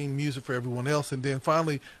providing music for everyone else. And then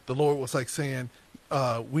finally, the Lord was like saying,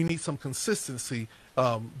 we need some consistency,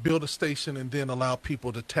 build a station, and then allow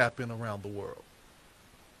people to tap in around the world.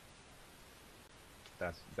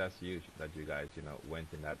 That's huge that you guys, went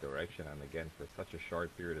in that direction. And again, for such a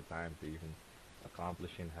short period of time to even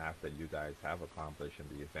accomplishing half that you guys have accomplished and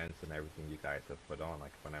the events and everything you guys have put on.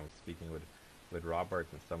 Like when I was speaking with Robert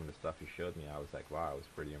and some of the stuff he showed me, I was like, wow, I was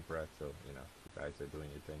pretty impressed. So, you guys are doing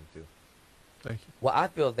your thing too. Thank you. Well, I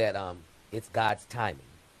feel that it's God's timing.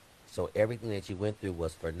 So everything that you went through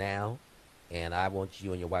was for now, and I want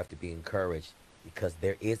you and your wife to be encouraged because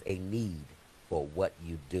there is a need for what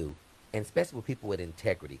you do, and especially with people with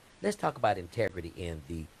integrity. Let's talk about integrity in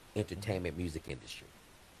the entertainment music industry.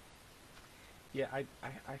 Yeah,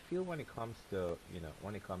 I feel when it comes to,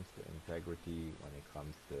 when it comes to integrity, when it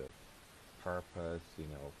comes to purpose,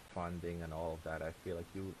 funding and all of that, I feel like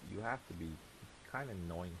you have to be kind of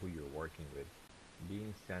knowing who you're working with,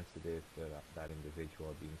 being sensitive to that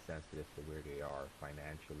individual, being sensitive to where they are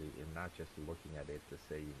financially, and not just looking at it to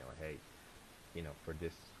say, hey, for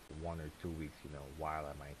this 1 or 2 weeks, while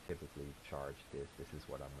I might typically charge this, this is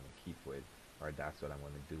what I'm going to keep with, or that's what I'm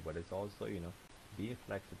going to do. But it's also, being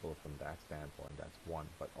flexible from that standpoint, that's one.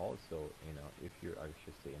 But also, if you're, I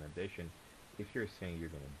should say, in addition, if you're saying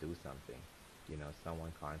you're going to do something,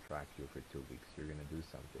 someone contracts you for 2 weeks, you're going to do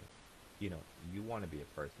something, you want to be a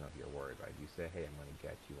person of your word, right? You say, hey, I'm going to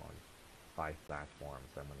get you on 5 platforms,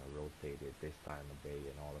 I'm going to rotate it this time of day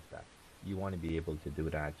and all of that. you want to be able to do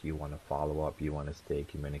that. You want to follow up. You want to stay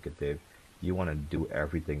communicative. You want to do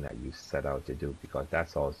everything that you set out to do because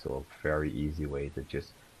that's also a very easy way to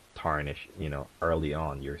just tarnish, early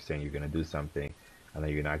on. You're saying you're going to do something and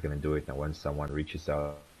then you're not going to do it. And when someone reaches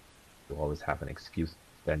out, you always have an excuse,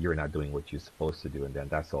 then you're not doing what you're supposed to do. And then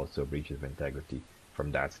that's also a breach of integrity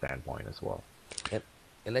from that standpoint as well. And,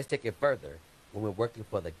 and let's take it further. When we're working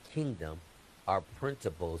for the kingdom, our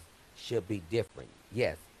principles should be different.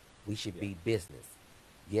 Yes, we should Yeah. be business.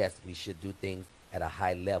 Yes, we should do things at a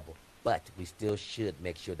high level, but we still should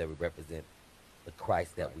make sure that we represent the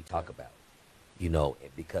Christ that Right. we Yeah. talk about.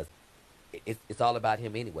 Because it's all about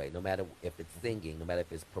Him anyway. No matter if it's singing, no matter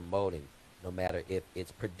if it's promoting, no matter if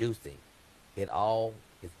it's producing, it all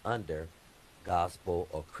is under gospel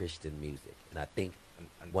or Christian music. And I think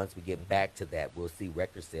And once we get back to that, we'll see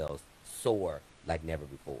record sales soar like never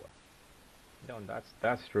before.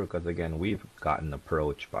 that's true because again, we've gotten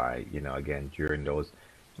approached by, again, during those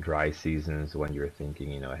dry seasons when you're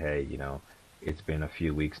thinking, hey, it's been a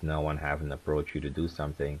few weeks, no one haven't approached you to do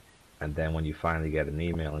something. And then when you finally get an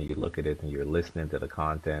email and you look at it and you're listening to the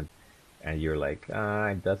content and you're like,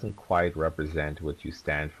 it doesn't quite represent what you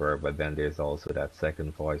stand for. But then there's also that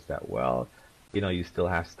second voice that, well, you still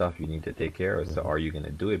have stuff you need to take care of. So Hmm. are you going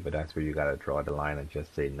to do it? But that's where you got to draw the line and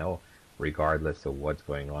just say no, regardless of what's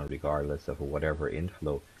going on, regardless of whatever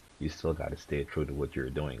inflow, you still got to stay true to what you're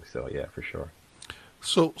doing. So yeah, for sure.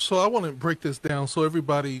 So I want to break this down so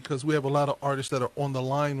everybody, because we have a lot of artists that are on the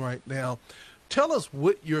line right now. Tell us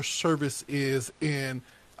what your service is, and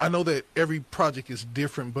I know that every project is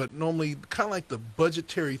different, but normally kind of like the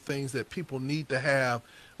budgetary things that people need to have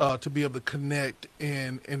to be able to connect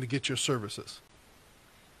and to get your services.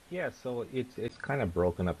 Yeah, so it's kind of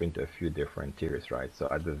broken up into a few different tiers, right? So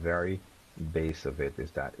at the very base of it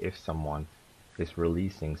is that if someone is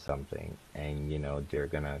releasing something and they're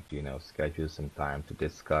gonna schedule some time to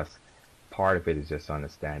discuss, part of it is just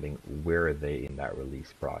understanding where are they in that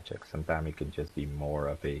release project. Sometimes it could just be more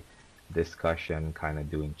of a discussion, kind of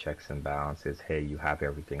doing checks and balances. Hey, you have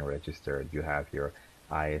everything registered, you have your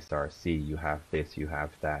ISRC, you have this, you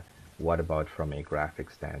have that. What about from a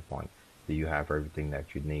graphic standpoint? Do you have everything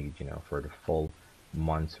that you need, for the full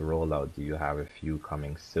month's rollout? Do you have a few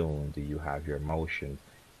coming soon? Do you have your motions?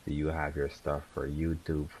 Do you have your stuff for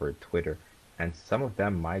YouTube, for Twitter? And some of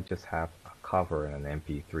them might just have a cover in an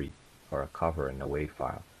MP3 or a cover in a WAV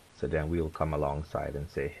file. So then we'll come alongside and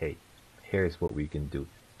say, hey, here's what we can do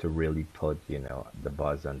to really put, the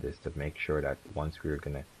buzz on this to make sure that once we're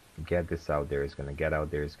gonna get this out there, it's gonna get out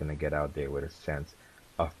there, it's gonna get out there with a sense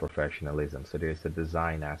of professionalism. So there's the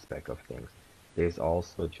design aspect of things. There's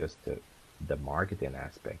also just the marketing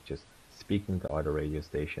aspect, just speaking to other radio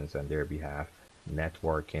stations on their behalf,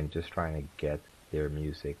 networking, just trying to get their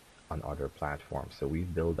music on other platforms. So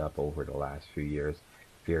we've built up over the last few years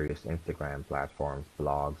various Instagram platforms,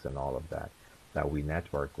 blogs, and all of that we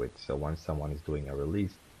network with. So once someone is doing a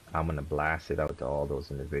release, I'm gonna blast it out to all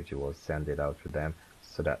those individuals, send it out to them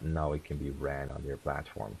so that now it can be ran on their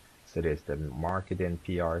platform. So there's the marketing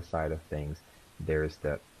PR side of things, there's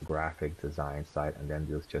the graphic design side, and then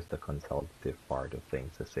there's just the consultative part of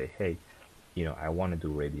things to say, hey, I want to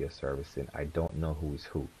do radio servicing. I don't know who is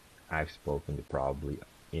who. I've spoken to probably,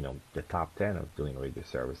 the top 10 of doing radio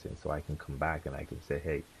servicing. So I can come back and I can say,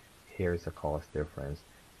 hey, here's a cost difference.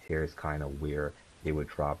 Here's kind of where it would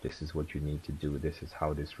drop. This is what you need to do. This is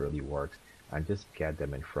how this really works. And just get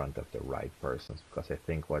them in front of the right persons. Because I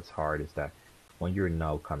think what's hard is that when you're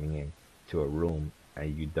now coming in to a room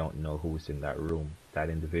and you don't know who's in that room, that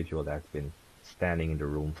individual that's been standing in the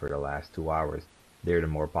room for the last 2 hours, they're the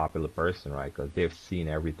more popular person, right? Because they've seen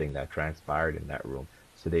everything that transpired in that room,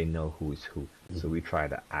 so they know who is who. So Hmm. we try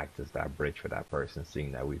to act as that bridge for that person,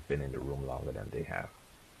 seeing that we've been in the room longer than they have.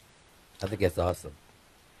 I think that's awesome.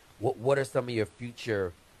 What are some of your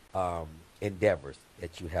future um, endeavors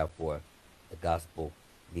that you have for the gospel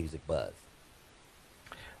music buzz?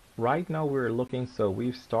 Right now we're looking, so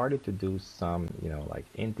we've started to do some, like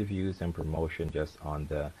interviews and promotion just on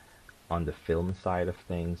the film side of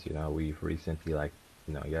things. We've recently, like,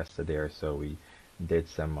 yesterday or so, we did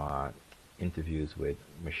some interviews with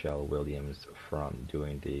Michelle Williams from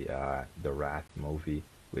doing the Wrath movie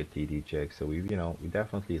with TD Jakes. So we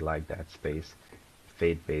definitely like that space,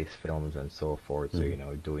 faith-based films and so forth. So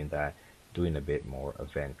Hmm. doing that, doing a bit more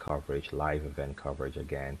event coverage, live event coverage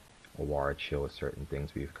again, award shows, certain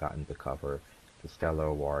things we've gotten to cover, the Stellar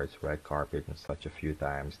Awards, red carpet, and such a few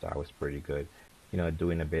times. That was pretty good.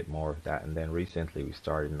 Doing a bit more of that. And then recently we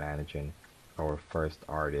started managing our first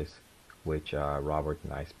artist, which Robert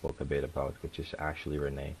and I spoke a bit about, which is Ashley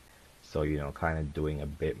Renee. So, kind of doing a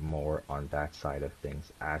bit more on that side of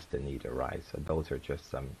things as the need arises. So those are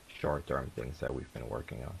just some short-term things that we've been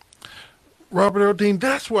working on. Robert Earl Dean,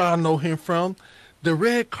 that's where I know him from. The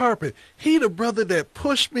red carpet. He the brother that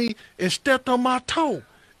pushed me and stepped on my toe.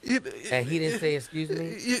 And he didn't say excuse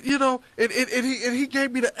me. And he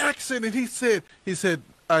gave me the accent, and he said,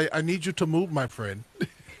 I need you to move, my friend.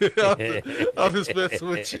 I'll just mess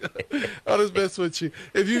with you. I'll just mess with you.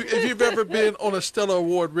 If you've ever been on a Stellar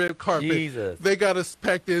Award red carpet, Jesus. they got us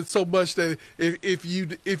packed in so much that if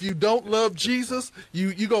you don't love Jesus,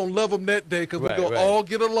 you gonna love him that day, because we're gonna all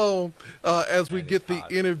get along as we get the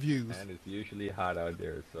hot. interviews. And it's usually hot out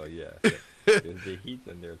there, so yeah, there's the heat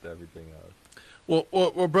and there's everything else.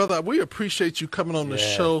 Well, brother, we appreciate you coming on the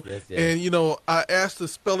show. Yes. And I asked the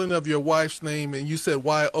spelling of your wife's name, and you said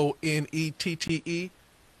Yonette.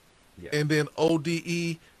 Yes. And then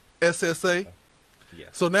Odessa. Yes.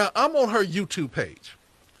 So now I'm on her YouTube page.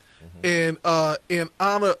 And in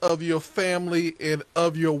honor of your family and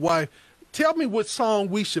of your wife, tell me what song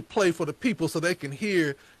we should play for the people so they can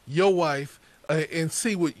hear your wife and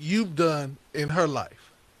see what you've done in her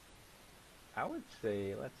life. I would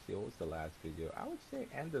say, let's see, what was the last video? I would say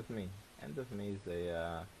 "End of Me." "End of Me" is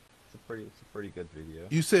it's a pretty good video.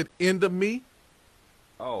 You said "End of Me"?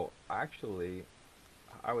 Oh, actually,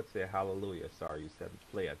 I would say "Hallelujah." Sorry, you said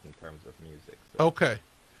play it in terms of music. So. Okay.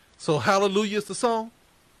 So "Hallelujah" is the song?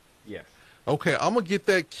 Yes. Okay, I'm gonna get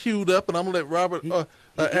that queued up, and I'm gonna let Robert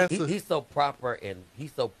answer. He's so proper, and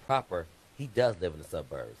he's so proper. He does live in the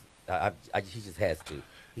suburbs. He just has to.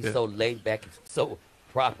 He's so laid back, and so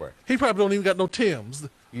proper. He probably don't even got no Timbs.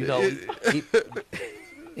 Wow.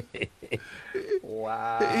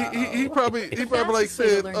 He probably like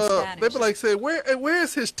said, they be like saying,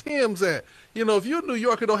 where's his Timbs at? If you're in New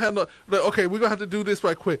York and don't have no, okay, we're gonna have to do this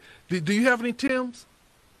right quick. Do you have any Timbs?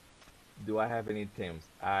 Do I have any Timbs?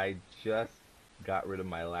 I just got rid of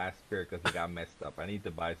my last pair because it got messed up. I need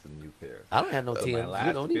to buy some new pairs. I don't have no Timbs. My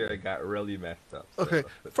last pair got really messed up. So. Okay,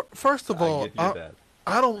 first of all,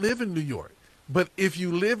 I don't live in New York. But if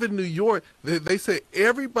you live in New York, they say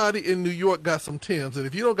everybody in New York got some Timbs. And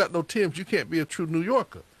if you don't got no Timbs, you can't be a true New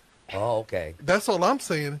Yorker. Oh, okay. That's all I'm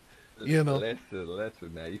saying. Listen, now.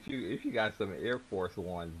 If you got some Air Force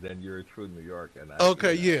Ones, then you're a true New Yorker.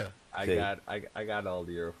 Yeah. I got all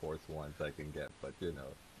the Air Force Ones I can get, but there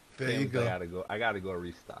Timbs, you go. I gotta go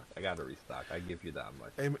restock. I give you that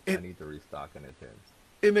much. I need to restock in the Timbs.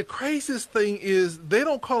 And the craziest thing is they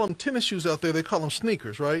don't call them tennis shoes out there. They call them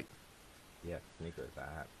sneakers, right? Yes, sneakers. I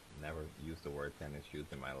have never used the word tennis shoes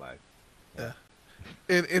in my life. Yeah.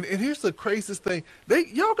 And here's the craziest thing.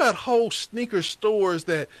 Y'all got whole sneaker stores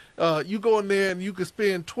that you go in there and you can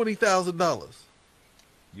spend $20,000.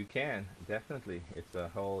 You can, definitely. It's a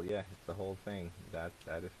whole thing. That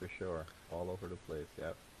is for sure. All over the place,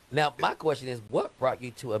 yep. Now, my question is, what brought you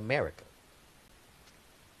to America?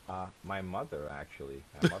 My mother, actually.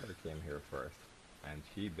 My mother came here first. And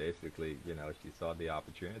she basically, she saw the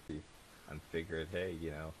opportunity and figured, hey,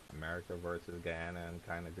 America versus Guyana and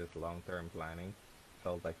kind of just long-term planning,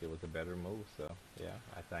 felt like it was a better move. So, yeah,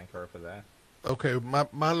 I thank her for that. Okay,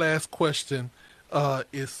 my last question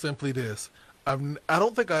is simply this. I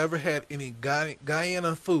don't think I ever had any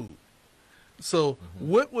Guyana food. So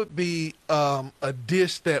what would be a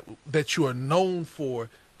dish that you are known for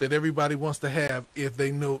that everybody wants to have if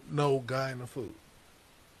they know Guyana food?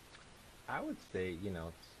 I would say,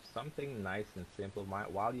 something nice and simple.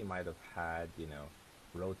 While you might have had,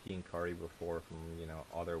 roti and curry before from,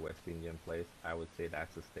 other West Indian place, I would say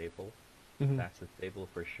that's a staple. Mm-hmm. That's a staple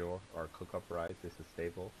for sure. Or cook-up rice is a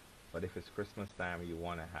staple. But if it's Christmas time, you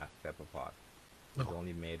want to have pepper pot. It's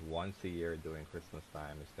only made once a year during Christmas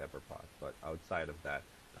time is pepper pot. But outside of that,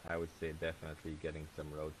 I would say definitely getting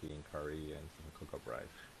some roti and curry and some cook-up rice.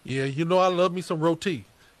 Yeah, I love me some roti.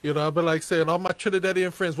 I've been like saying, all my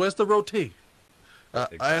Trinidadian friends, where's the roti?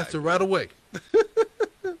 Exactly. I answered right away.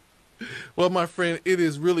 Well, my friend, it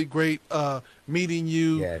is really great meeting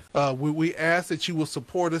you. Yes. We ask that you will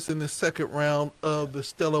support us in the second round of the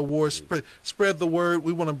Stellar Awards. Spread the word.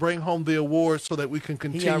 We want to bring home the awards so that we can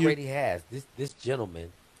continue. He already has. This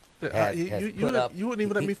gentleman has put up. You wouldn't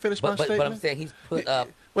even let me finish my statement? But I'm saying he's put up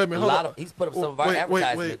he's put up some of our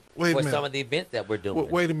advertisements for some of the events that we're doing.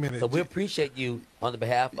 Wait a minute. So we appreciate you on the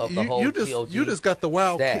behalf of the whole GOG You just got the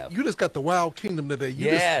wild. staff. You just got the wild kingdom today.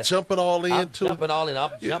 You just jumping all into it. Jumping all in.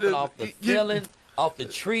 I'm jumping off the ceiling, off the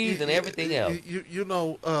trees, and everything else.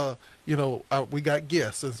 We got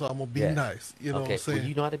guests, and so I'm gonna be nice. You know what I'm saying? Well,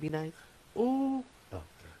 you know how to be nice. Ooh.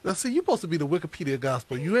 Now, see, you're supposed to be the Wikipedia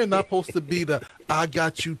gospel. You ain't not supposed to be the I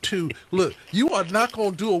got you too. Look, you are not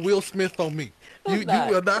going to do a Will Smith on me. I'm You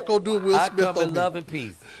not. are not going to do a Will I Smith come on in me. love and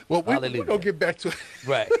peace. Well, we're going to Hallelujah. get back to it.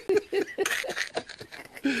 Right.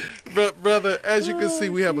 Brother, as you can see,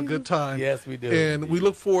 we have a good time. Yes, we do. And we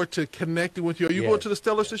look forward to connecting with you. Are you going Yes. to the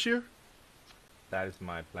Stellars this year? That is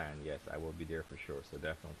my plan. Yes, I will be there for sure. So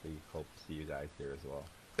definitely hope to see you guys there as well.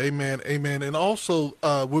 Amen, amen. And also,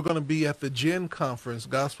 we're going to be at the GEN Conference,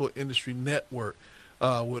 Gospel Industry Network,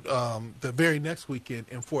 with the very next weekend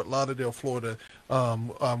in Fort Lauderdale, Florida.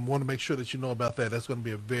 Want to make sure that you know about that. That's going to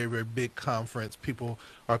be a very, very big conference. People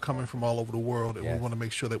are coming from all over the world, and we Yes. want to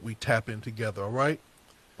make sure that we tap in together, all right?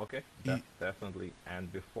 Okay, definitely.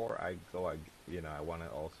 And before I go, I want to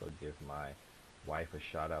also give my wife a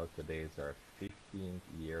shout out. Today is our 15th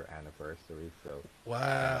year anniversary. So shout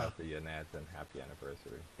Wow. out to you, Naz, and happy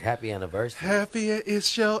anniversary. Happy anniversary. Happy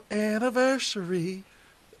it's your anniversary.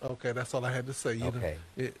 Okay, that's all I had to say. You Okay.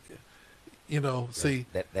 know, see,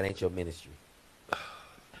 That ain't your ministry.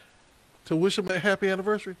 to wish them a happy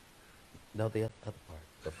anniversary. No, the other part.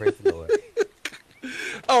 But praise the Lord.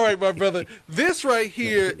 All right, my brother. This right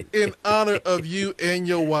here, in honor of you and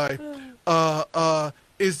your wife,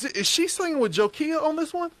 is she singing with Jokia on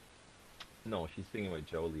this one? No, she's singing with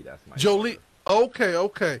Jolie. That's my Jolie. daughter.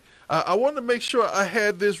 Okay. I wanted to make sure I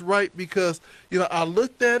had this right because I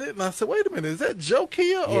looked at it and I said, "Wait a minute, is that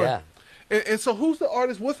Jokia?" Yeah. And so, who's the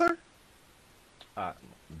artist with her?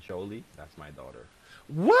 Jolie, that's my daughter.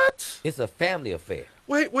 What? It's a family affair.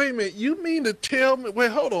 Wait a minute. You mean to tell me?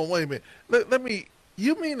 Wait, hold on. Wait a minute. Let me.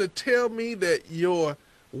 You mean to tell me that your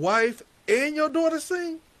wife and your daughter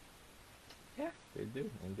sing? Yeah, they do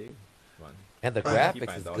indeed. Fun. And the I keep graphics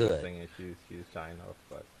my is daughter good. singing. She's shying off,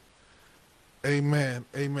 but Amen.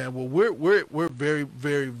 Well, we're very,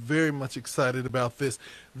 very, very much excited about this.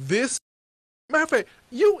 Matter of fact,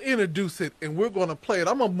 you introduce it and we're gonna play it.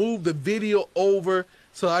 I'm gonna move the video over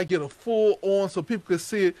so I get a full on so people can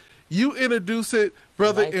see it. You introduce it,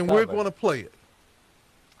 brother, Nice and we're cover. gonna play it.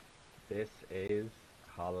 this is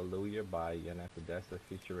Hallelujah by Yana Podesta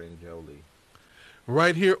featuring Jolie.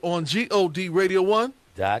 Right here on GOD Radio 1.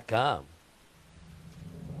 .com.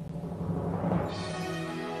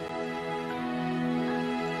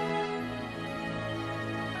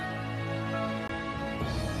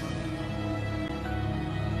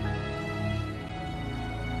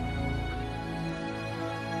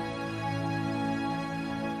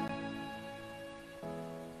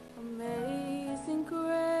 Amazing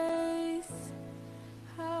grace,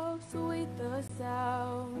 how sweet the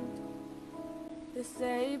sound that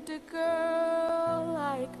saved a girl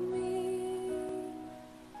like me.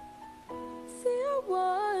 See, I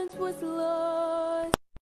once was lost,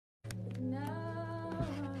 but now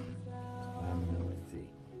I'm found. Let's see.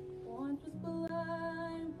 Once was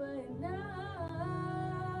blind, but now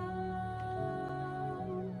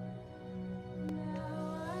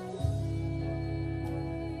I see.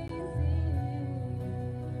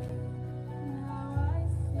 Now I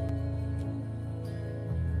see.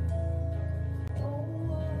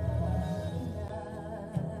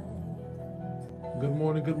 Good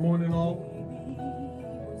morning, all.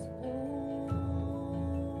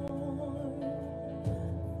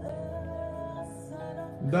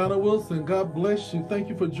 Donna Wilson, God bless you. Thank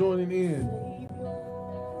you for joining in.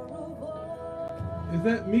 Is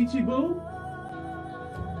that Michi Boo?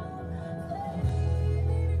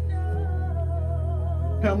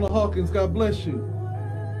 Pamela Hawkins, God bless you.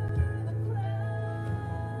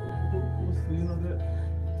 What's the name of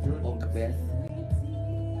that? Oak Beth.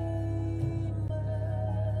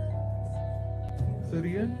 Say it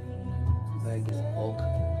again. I guess Oak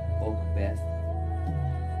Beth.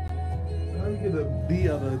 How do you get a B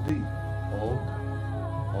out of a D? Oak.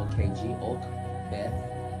 OKG. Oak Beth.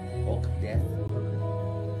 Oak Death.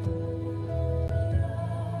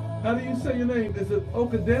 How do you say your name? Is it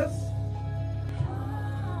Okades?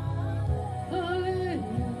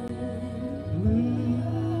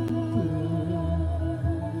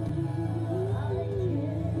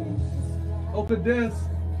 Okades,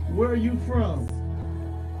 where are you from?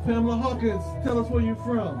 Pamela Hawkins, tell us where you're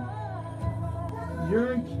from.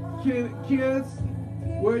 You're kids,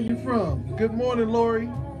 where are you from? Good morning, Lori.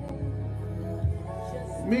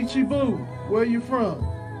 Michi Boo, where are you from?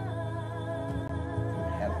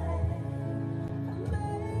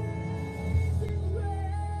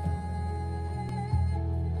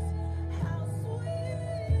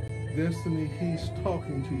 Destiny, he's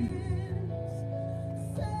talking to you.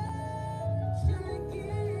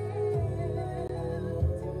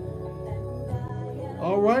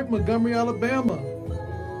 All right, Montgomery, Alabama.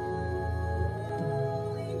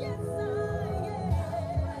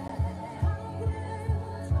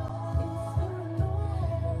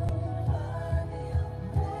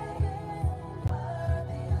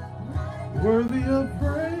 worthy of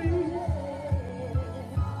praise.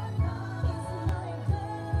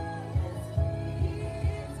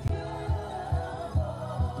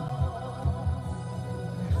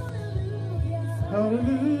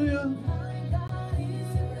 Hallelujah.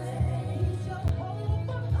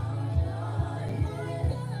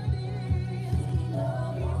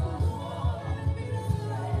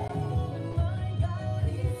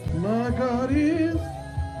 My God is.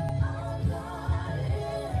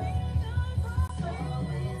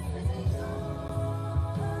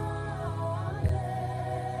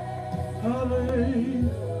 Hallelujah.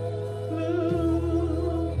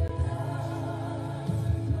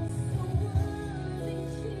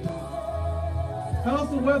 How's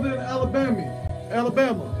the weather in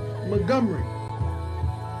Alabama, Montgomery?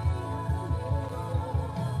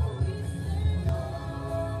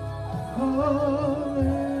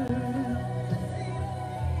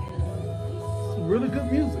 Some really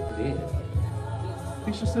good music. It is.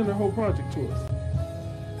 He should send the whole project to us,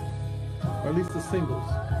 or at least the singles.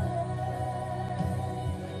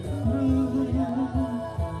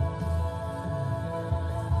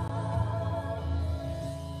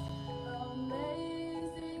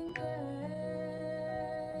 Amazing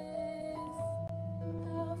grace,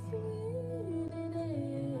 how sweet it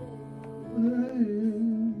is.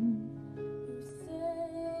 You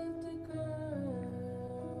saved a girl like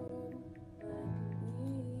me.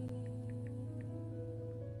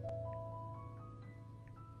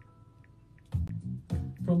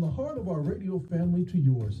 From the heart of our radio family to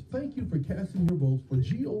yours, thank you for casting your votes for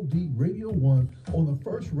GOD Radio 1 on the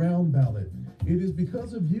first round ballot. It is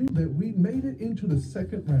because of you that we made it into the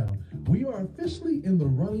second round. We are officially in the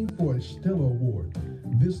running for a Stellar Award.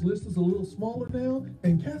 This list is a little smaller now,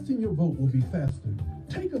 and casting your vote will be faster.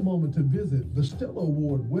 Take a moment to visit the Stellar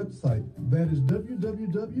Award website. That is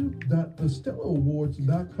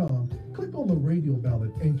www.thestellarawards.com. Click on the radio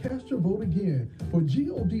ballot and cast your vote again for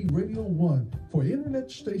GOD Radio 1 for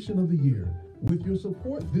Internet Station of the Year. With your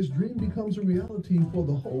support, this dream becomes a reality for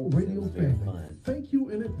the whole radio family. Thank you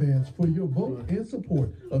in advance for your vote and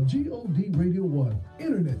support of GOD Radio 1,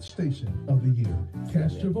 Internet Station of the Year.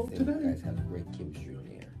 Cast your vote You today. guys have great chemistry on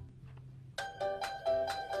here.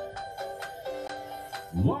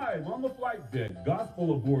 Live on the flight deck,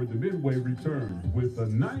 Gospel Aboard the Midway returns with the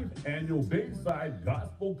 9th annual Bayside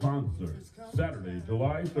Gospel Concert, Saturday,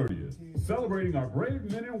 July 30th. Celebrating our brave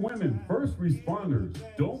men and women, first responders.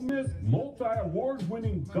 Don't miss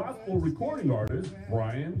multi-award-winning gospel recording artist,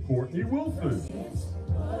 Brian Courtney Wilson.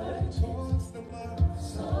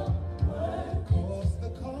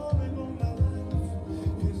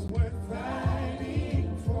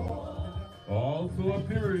 Also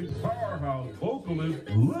appearing, powerhouse vocalist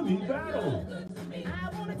Lemmy Battle.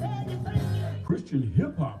 Christian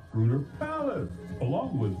hip-hop crooner Palace,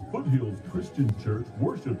 along with Foothills Christian Church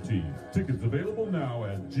worship team. Tickets available now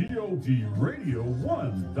at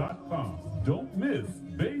godradio1.com. Don't miss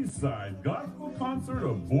Bayside Gospel Concert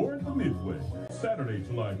aboard the Midway, Saturday,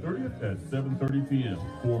 July 30th at 7:30 p.m.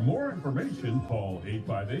 For more information, call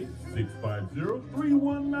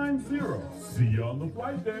 858-650-3190. See you on the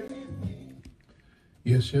flight deck.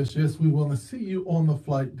 Yes. We want to see you on the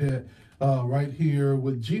flight deck right here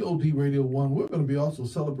with GOD Radio 1. We're going to be also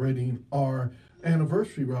celebrating our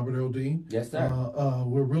anniversary, Robert Earl Dean. Yes, sir.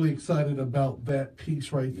 We're really excited about that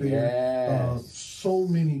piece right there. Yes. So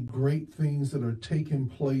many great things that are taking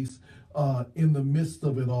place in the midst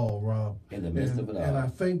of it all, Rob. In the midst of it all. And I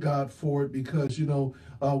thank God for it because,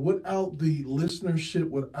 without the listenership,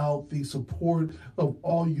 without the support of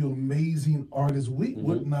all you amazing artists, we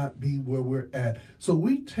would not be where we're at. So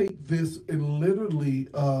we take this and literally,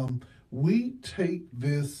 we take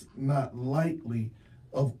this not lightly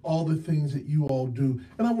of all the things that you all do.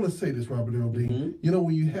 And I want to say this, Robert Earl Dean.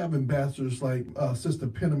 When you have ambassadors like Sister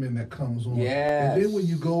Penniman that comes on, Yes. and then when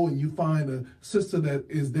you go and you find a sister that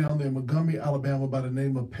is down there in Montgomery, Alabama by the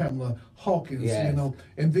name of Pamela Hawkins, Yes.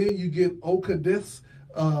 and then you get Okades,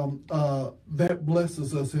 that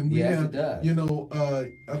blesses us. And we Yes, have, it does.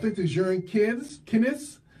 I think there's Jern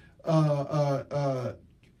Kinnis,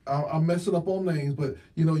 I'm messing up on names, but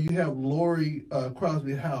you have Lori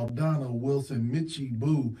Crosby Howe, Donna Wilson, Mitchie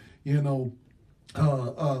Boo,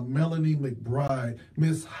 Melanie McBride,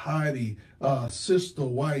 Miss Heidi, Sister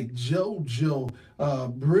White, JoJo,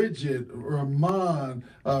 Bridget, Rahman,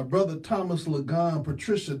 Brother Thomas Lagan,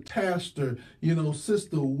 Patricia Taster,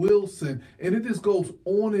 Sister Wilson, and it just goes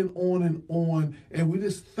on and on and on. And we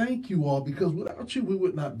just thank you all, because without you, we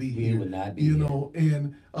would not be here. We would not be here.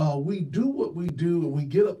 And we do what we do, and we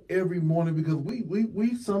get up every morning because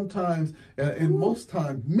we sometimes and most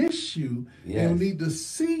times miss you, and we need to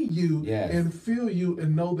see you and feel you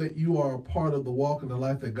and know that you are a part of the walk in the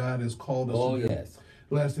life that God has called us to do.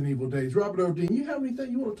 Last and evil days. Robert Earl Dean, you have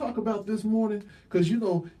anything you want to talk about this morning? Because you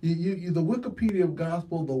the Wikipedia of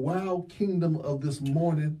gospel, the wow kingdom of this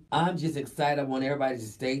morning. I'm just excited. I want everybody to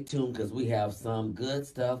stay tuned because we have some good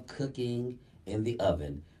stuff cooking in the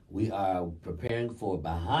oven. We are preparing for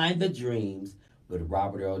Behind the Dreams with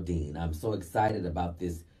Robert Earl Dean. I'm so excited about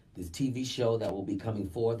this TV show that will be coming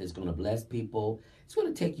forth. It's going to bless people. It's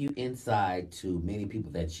going to take you inside to many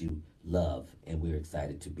people that you love, and we're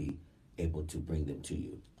excited to be able to bring them to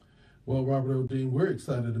you. Well, Robert Earl Dean, we're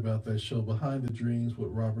excited about that show, Behind the Dreams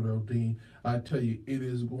with Robert Earl Dean. I tell you, it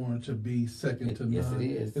is going to be second to none. Yes, it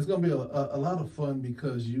is. It's going to be a lot of fun,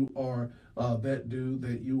 because you are that dude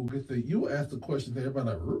that you will ask the question that everybody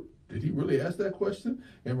like, did he really ask that question?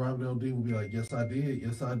 And Robert Earl Dean will be like, yes, I did.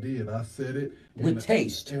 Yes, I did. I said it. With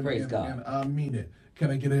taste, praise God. And I mean it. Can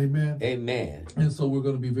I get an amen? Amen. And so we're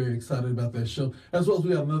going to be very excited about that show, as well as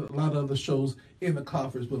we have a lot of other shows in the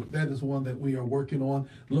coffers, but that is one that we are working on.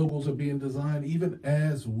 Logos are being designed even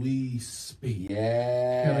as we speak.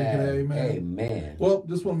 Yeah. Can I get an amen? Amen. Well,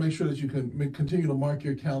 just want to make sure that you can continue to mark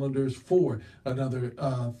your calendars for another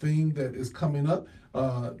thing that is coming up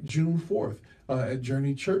June 4th. At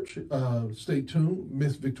Journey Church. Stay tuned.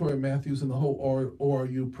 Miss Victoria Matthews and the whole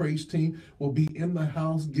ORU praise team will be in the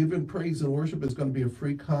house giving praise and worship. It's going to be a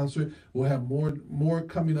free concert. We'll have more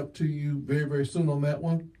coming up to you very, very soon on that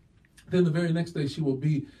one. Then the very next day, she will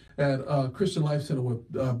be at Christian Life Center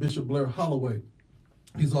with Bishop Blair Holloway.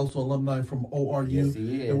 He's also alumni from ORU, yes,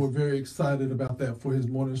 he is. And we're very excited about that for his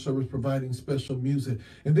morning service, providing special music.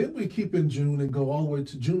 And then we keep in June and go all the way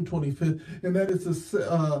to June 25th, and that is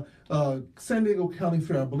the San Diego County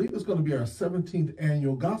Fair. I believe it's going to be our 17th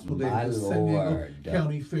annual Gospel Day at the San Diego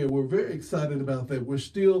County Fair. We're very excited about that. We're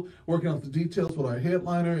still working out the details with our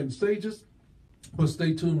headliner and stages. But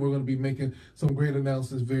stay tuned. We're going to be making some great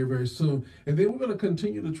announcements very, very soon. And then we're going to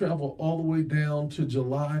continue to travel all the way down to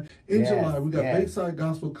July. In July, we got Bayside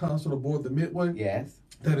Gospel Concert aboard the Midway. Yes.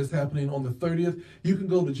 That is happening on the 30th. You can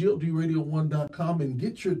go to GODradio1.com and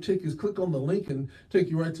get your tickets. Click on the link and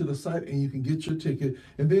take you right to the site, and you can get your ticket.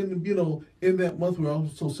 And then, in that month, we're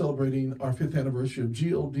also celebrating our 5th anniversary of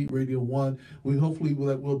GOD Radio 1. We hopefully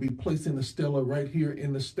will be placing the Stella right here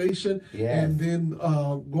in the station. Yes. And then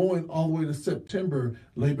going all the way to September,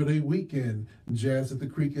 Labor Day weekend, Jazz at the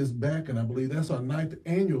Creek is back. And I believe that's our 9th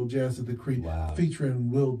annual Jazz at the Creek,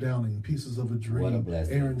 featuring Will Downing, Pieces of a Dream, what a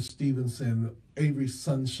blessing. Aaron Stevenson, Avery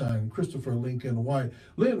Sunshine, Christopher Lincoln White,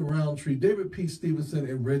 Lynn Roundtree, David P. Stevenson,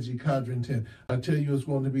 and Reggie Codrington. I tell you, it's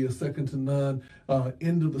going to be a second to none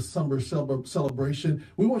end of the summer celebration.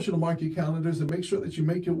 We want you to mark your calendars and make sure that you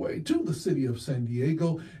make your way to the city of San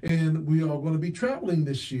Diego. And we are going to be traveling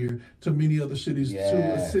this year to many other cities,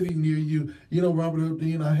 to a city near you. Robert Earl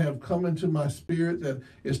Dean, I have come into my spirit that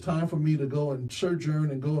it's time for me to go and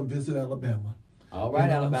sojourn and go and visit Alabama. All right,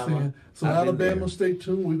 Alabama. So Alabama, stay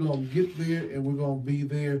tuned. We're going to get there, and we're going to be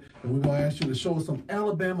there, and we're going to ask you to show us some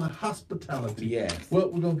Alabama hospitality. Yes. Well,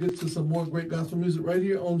 we're going to get to some more great gospel music right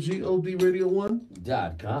here on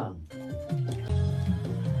GODradio1.com.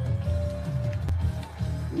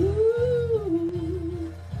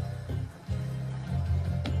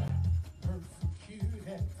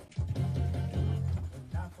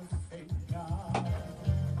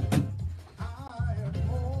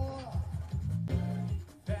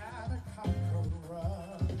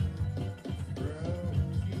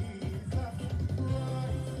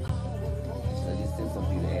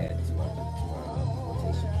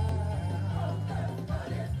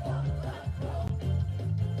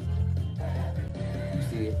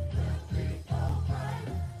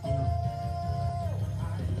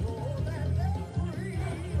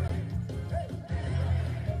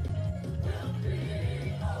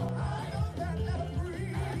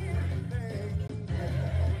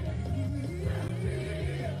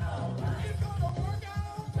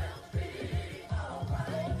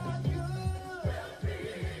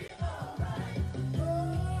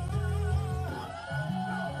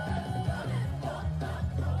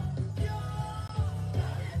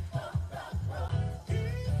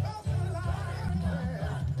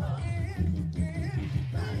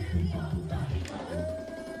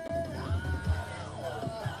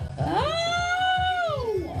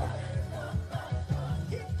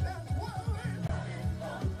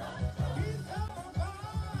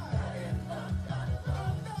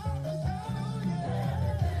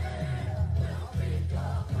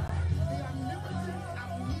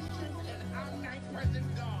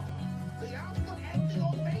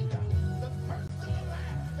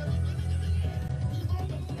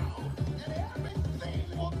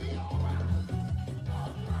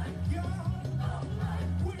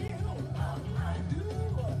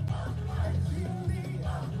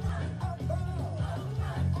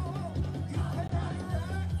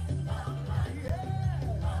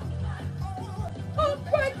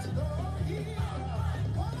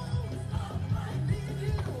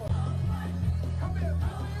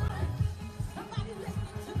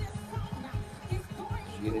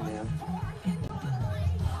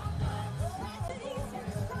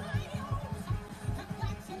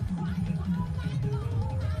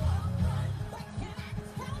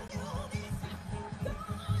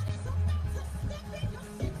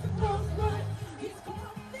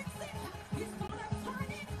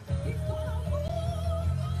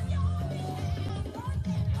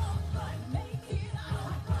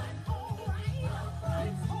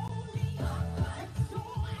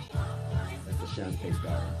 Sean Space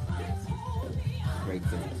Garden. Great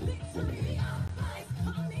film too. Really good.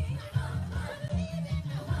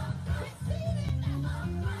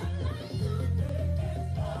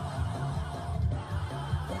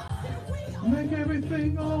 Make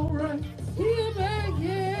everything alright. Yeah, man,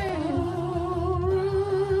 yeah.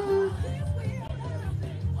 Alright.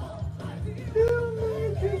 You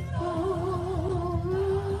make it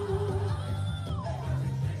alright.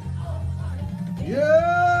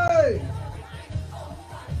 Yay!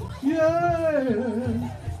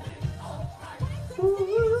 Yay!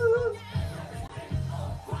 Ooh.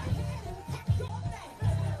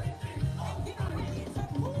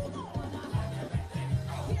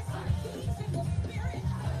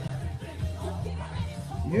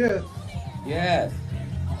 Yes. Yes.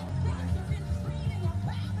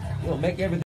 Yo, make everything.